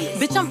this is?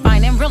 Bitch, I'm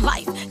fine in real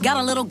life. Got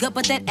a little gut,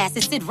 but that ass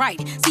is sit right.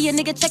 See a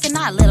nigga checking,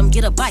 I let him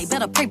get a bite.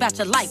 Better pray about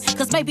your life,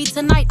 cause maybe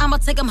tonight I'ma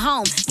take him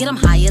home. Get him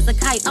high as a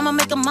kite, I'ma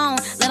make him moan.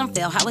 Let him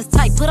feel how it's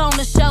tight, put on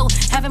the show.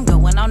 Have him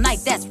going all night,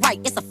 that's right,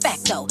 it's a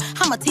fact though.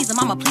 I'ma tease him,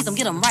 I'ma please him,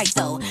 get him right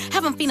though.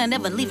 Have him feeling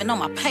never leaving on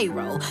my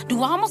payroll.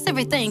 Do almost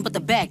everything but the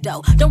back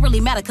though. Don't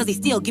really matter cause he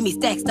still give me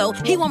stacks though.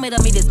 He want me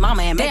to meet his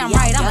mama and damn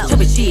right, I'm a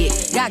chubby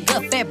shit. Got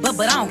gut fat butt,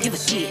 but I don't give a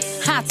shit.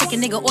 I'll take a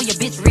nigga or your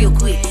bitch real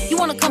quick. You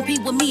wanna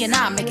compete with me and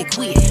I'll make it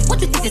quick.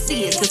 What you think this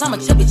is? Cause I'm a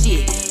chubby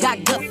chick.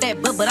 Got gut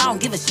fat butt, but I don't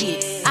give a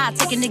shit. I'll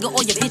take a nigga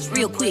or your bitch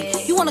real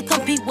quick. You wanna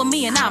compete with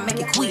me and I'll make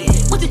it quick.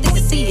 What you think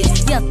this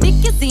is? Yeah,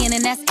 thick is in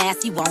and that's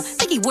ass he won't.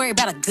 Think he worried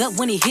about a gut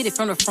when he hit it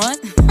from the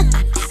front?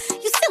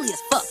 You silly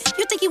as fuck.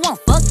 You think he won't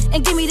fuck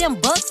and give me them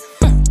bucks?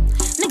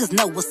 Niggas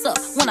know what's up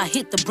when I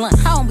hit the blunt.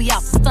 I don't be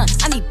out for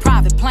stunt. I need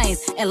private planes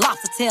and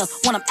lobster tails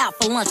when I'm out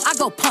for lunch. I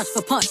go punch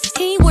for punch.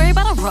 He ain't worried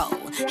about a roll.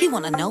 He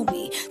wanna know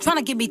me.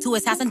 Tryna get me to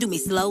his house and do me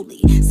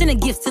slowly. Sending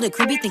gifts to the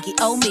crib, he think he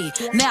owe me.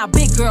 Now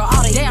big girl,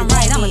 all they damn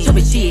right, I'm a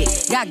chubby chick.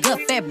 Got gut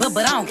fat butt,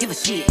 but I don't give a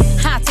shit.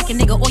 I'll take a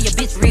nigga or your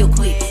bitch real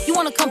quick. You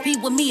wanna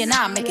compete with me and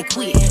I'll make it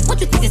quick. What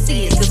you think this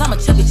is? Cause I'm a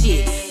chubby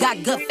chick. Got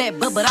Got gut fat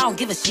butt, but I don't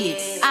give a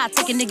shit. I'll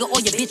take a nigga or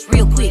your bitch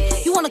real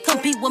quick. You wanna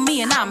compete with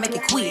me and I'll make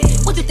it quick.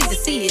 What you think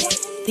this is?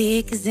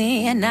 Thick as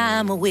in,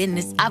 I'm a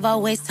witness. I've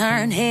always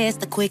turned heads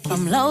the quickest.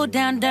 From low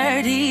down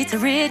dirty to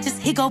riches,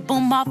 he go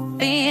boom off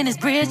in his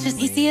britches.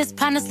 He see his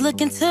partners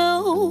looking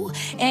too,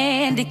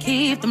 and to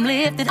keep them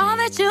lifted. All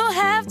that you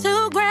have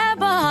to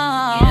grab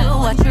on, you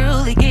are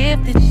truly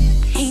gifted.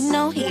 He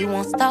know he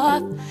won't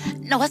stop.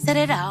 No, I set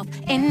it off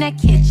in that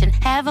kitchen.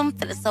 Have him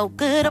feeling so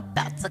good,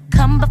 about to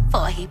come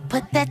before he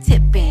put that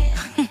tip in.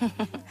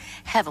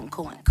 Have him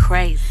going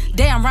crazy.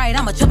 Damn right,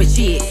 I'm a chubby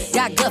chick.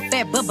 Got gut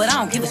fat butt, but I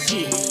don't give a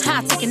shit.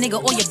 I'll take a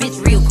nigga or your bitch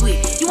real quick.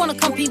 You wanna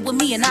compete with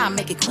me and I'll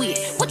make it quick.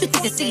 What you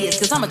think this is?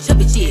 Cause I'm a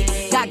chubby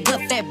chick. Got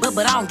gut fat butt,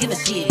 but I don't give a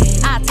shit.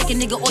 I'll take a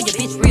nigga or your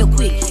bitch real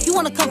quick. You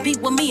wanna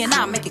compete with me and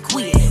I'll make it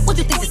quick. What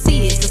you think this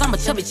is? Cause I'm a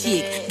chubby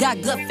chick.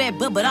 Got gut fat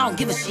butt, but I don't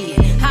give a shit.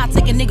 I'll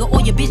take a nigga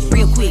or your bitch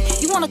real quick.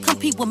 You wanna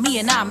compete with me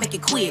and I'll make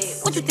it quick.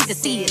 What you think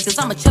this is? Cause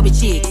I'm a chubby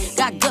chick.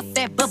 Got gut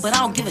fat butt, but I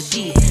don't give a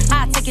shit.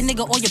 I'll take a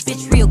nigga or your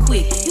bitch real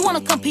quick. You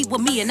wanna compete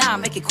with me and I'll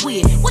make it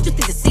quick. What you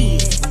think this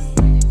is?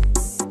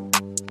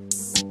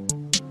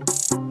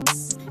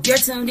 You're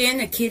tuned in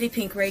to Kitty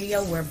Pink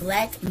Radio, where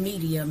black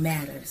media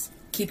matters.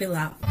 Keep it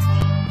loud.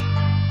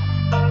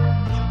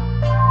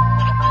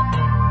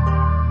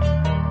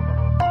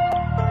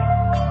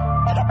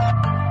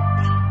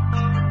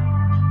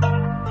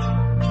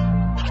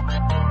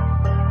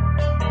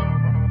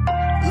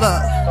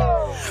 Look,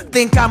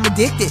 think I'm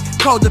addicted,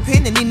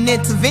 codependent, need an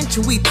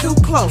intervention. We too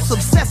close,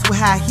 obsessed with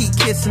how he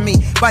kissing me.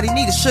 Body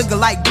needed sugar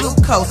like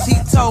glucose. He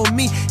told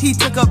me he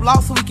took up law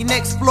so we can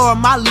explore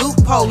my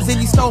loopholes. And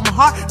he stole my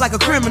heart like a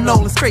criminal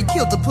and straight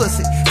killed the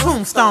pussy.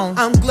 Tombstone.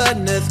 I'm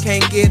gluttonous,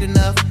 can't get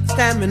enough.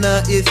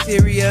 Stamina is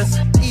serious.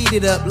 Eat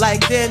it up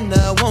like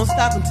dinner. Won't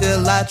stop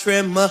until I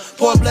tremor.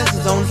 Pour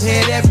blessings on his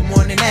head every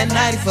morning. At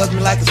night he fuck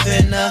me like a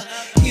sinner.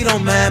 He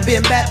don't mind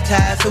being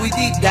baptized, so he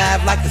deep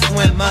dive like a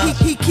swimmer.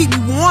 He keep me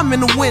warm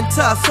in the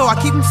winter, so I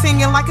keep him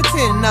singing like a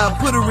tenor.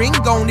 Put a ring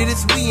on it,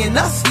 it's we and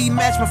us. He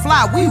match my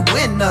fly, we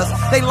win us.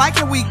 They like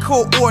how we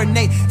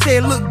coordinate, say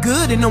it look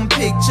good in them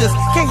pictures.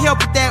 Can't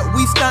help it that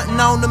we stunting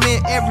on them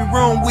in every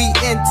room we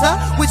enter.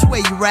 Which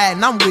way you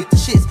riding? I'm with the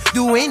shits.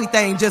 Do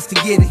anything just to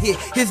get a hit.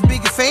 His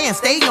biggest fan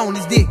stay on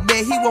his dick,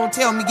 bet he won't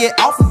tell me get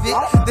off of it.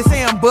 They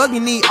say I'm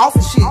bugging, need off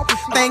of shit.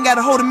 They ain't got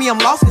a hold of me, I'm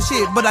lost in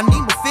shit. But I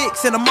need my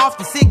fix, and I'm off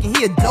the sick, and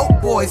he a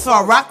dope boy, so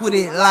I rock with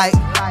it like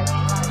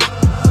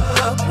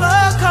the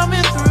plug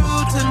coming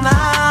through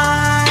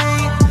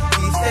tonight.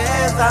 He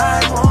says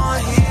I'm on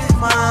his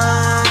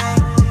mind.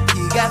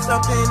 He got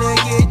something to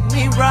get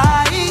me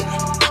right,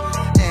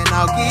 and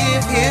I'll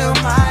give him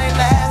my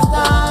last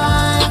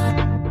time.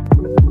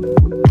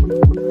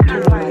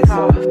 Turn the lights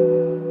off.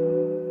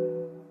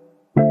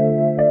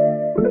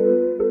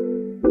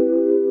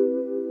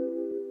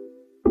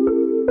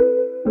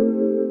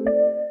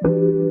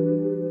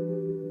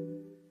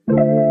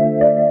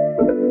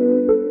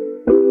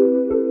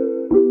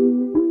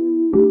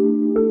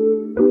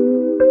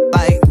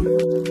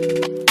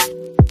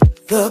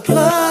 The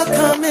plug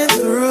coming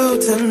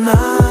through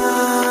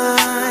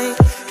tonight.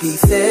 He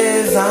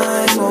says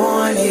I'm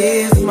on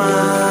his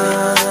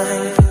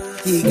mind.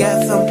 He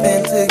got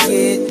something to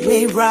get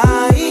me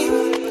right,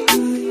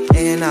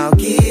 and I'll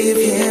give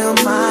him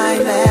my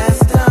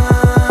last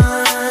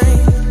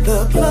time.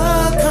 The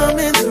plug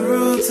coming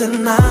through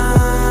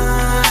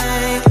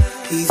tonight.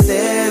 He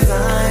says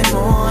I'm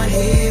on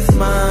his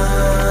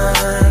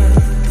mind.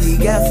 He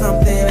got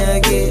something to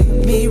get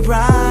me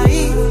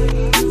right,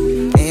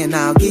 and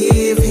I'll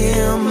give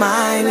him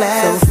my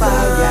last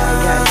time.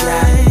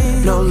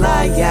 No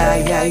lie,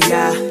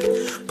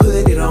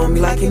 put it on me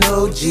like an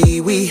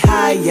OG. We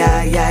high,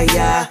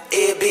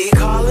 it be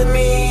calling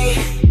me.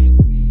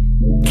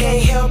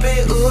 Can't help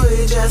it, ooh,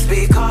 it just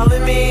be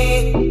calling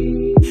me.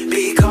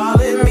 Be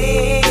calling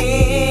me.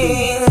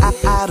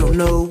 I don't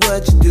know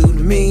what you do to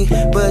me,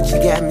 but you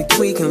got me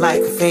tweaking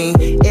like a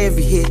fiend.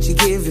 Every hit you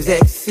give is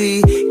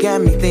ecstasy.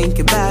 Got me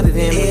thinking about it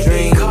in my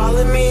dream. Be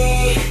calling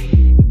me.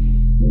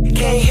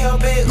 Can't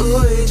help it,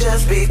 ooh, it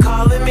just be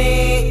calling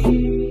me.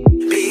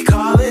 Be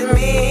calling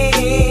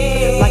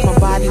me. Like my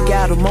body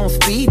got him on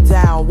speed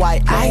dial,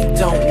 why I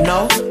don't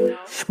know.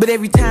 But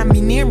every time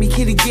he near me,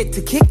 kitty get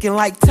to kicking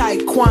like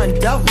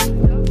Taekwondo.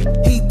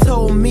 He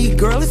told me,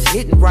 girl, it's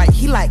hitting right.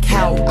 He like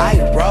how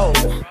I roll.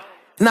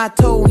 And I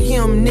told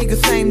him, nigga,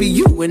 same to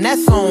you, and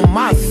that's on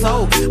my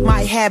soul.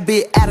 My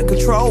habit out of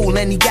control,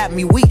 and he got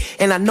me weak.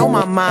 And I know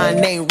my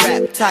mind ain't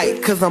wrapped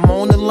tight, cause I'm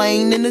on the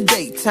lane in the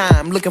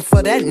daytime, looking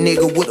for that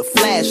nigga with a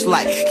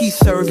flashlight. He's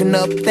serving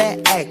up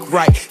that act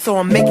right, so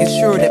I'm making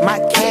sure that my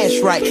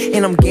cash right.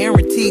 And I'm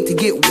guaranteed to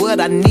get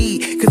what I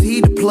need, cause he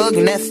the plug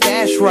and that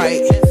stash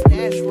right.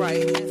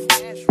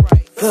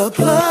 The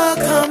plug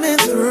coming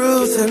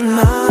through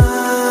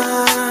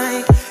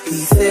tonight.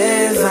 He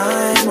says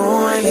I'm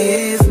on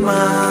his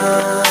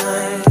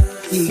mind.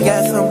 He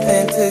got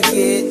something to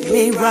get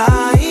me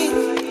right,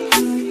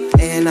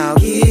 and I'll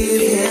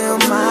give him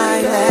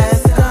my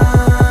last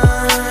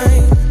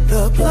time.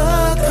 The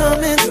plug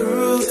coming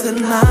through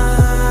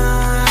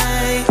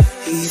tonight.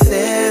 He says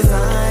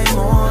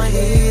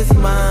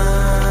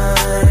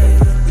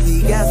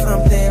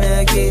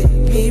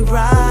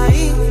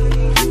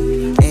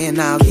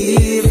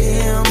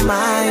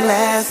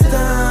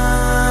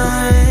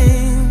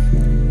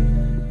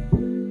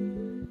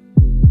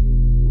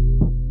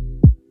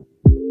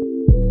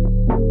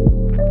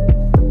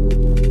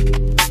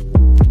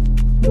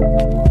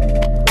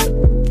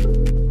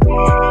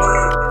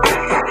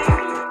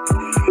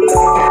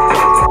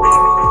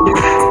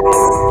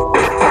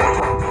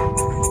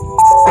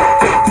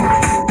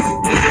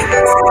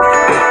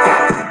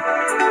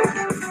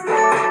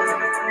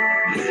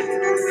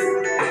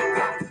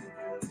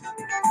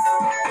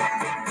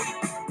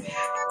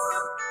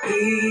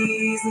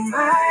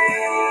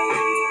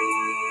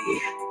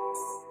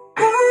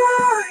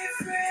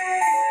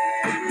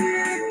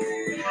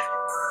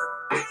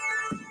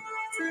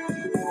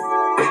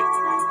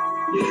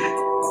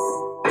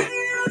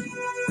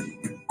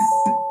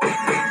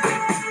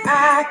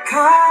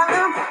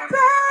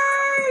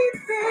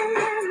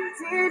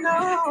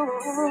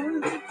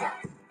home.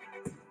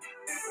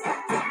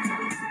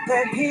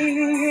 That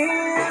he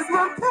is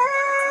my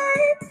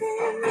baby.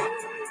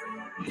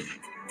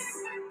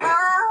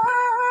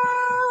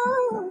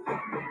 Oh,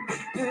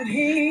 and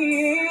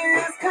he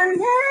is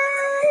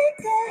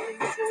connected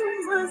to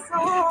my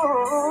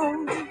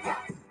soul.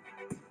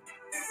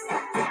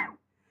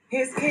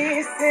 His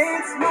kiss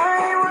sets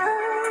my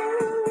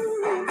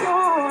world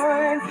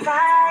on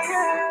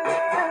fire,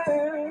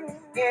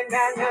 and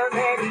I know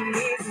that he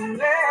is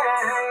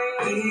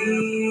mine.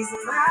 He's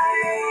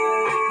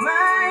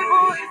my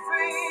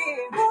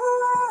boyfriend.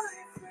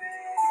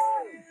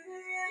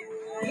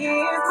 He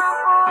is my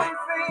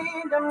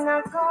boyfriend. I'm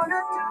not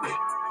gonna do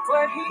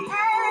what he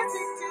has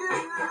to do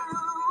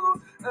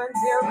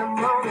until the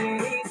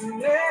moment he's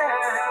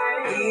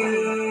mine.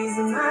 He's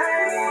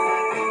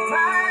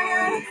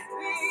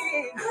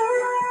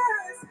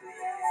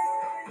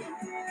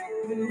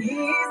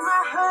he's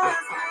my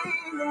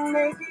husband, and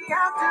maybe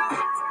I'll do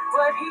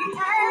what he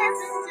has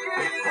to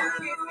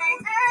do. If he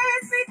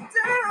has me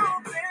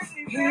do,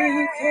 baby.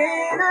 He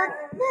cannot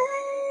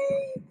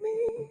make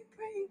me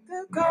break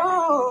the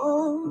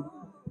code.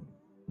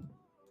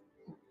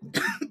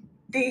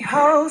 The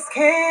host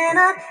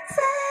cannot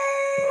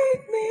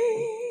fake me.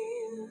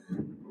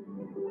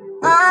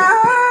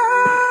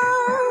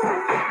 Oh,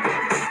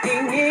 the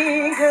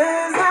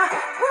niggas are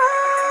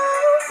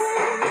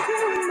rolling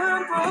to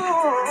my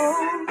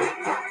bone.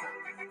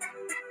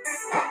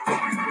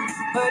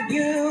 But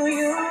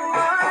you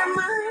are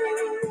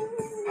mine,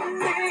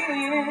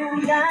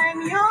 and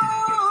I'm yours.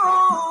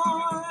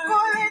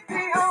 Oh, let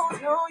the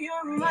hoes know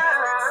you're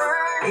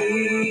mine.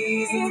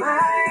 He's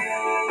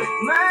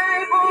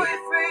my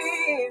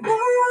boyfriend.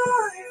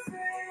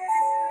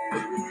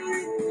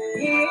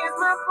 He is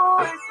my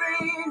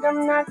boyfriend.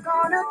 I'm not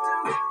gonna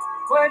do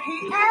what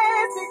he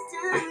has to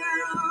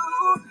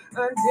do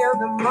until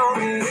the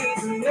moment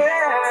he's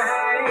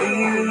mine.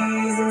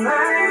 He's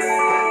my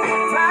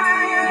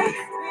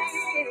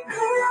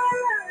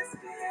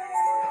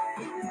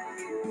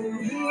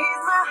he's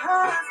my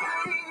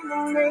husband,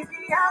 and maybe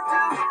I'll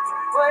do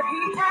what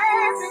he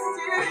has to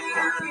do.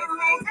 If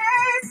he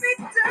has me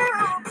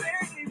do,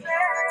 baby.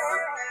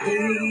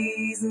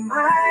 He's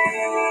my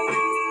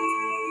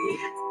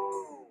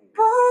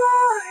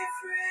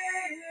boyfriend.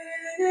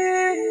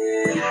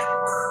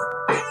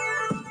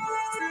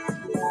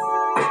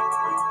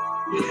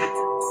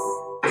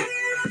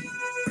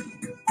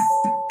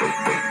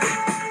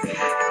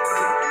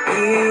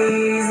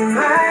 He's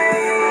my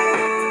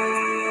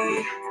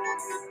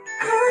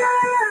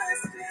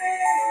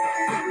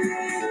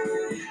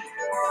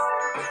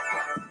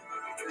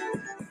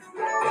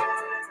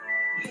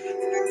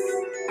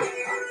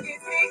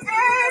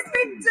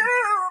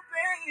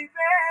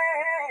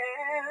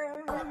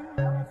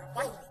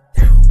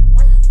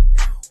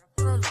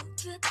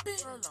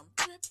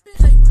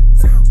Play my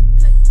sound.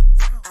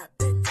 I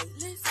bet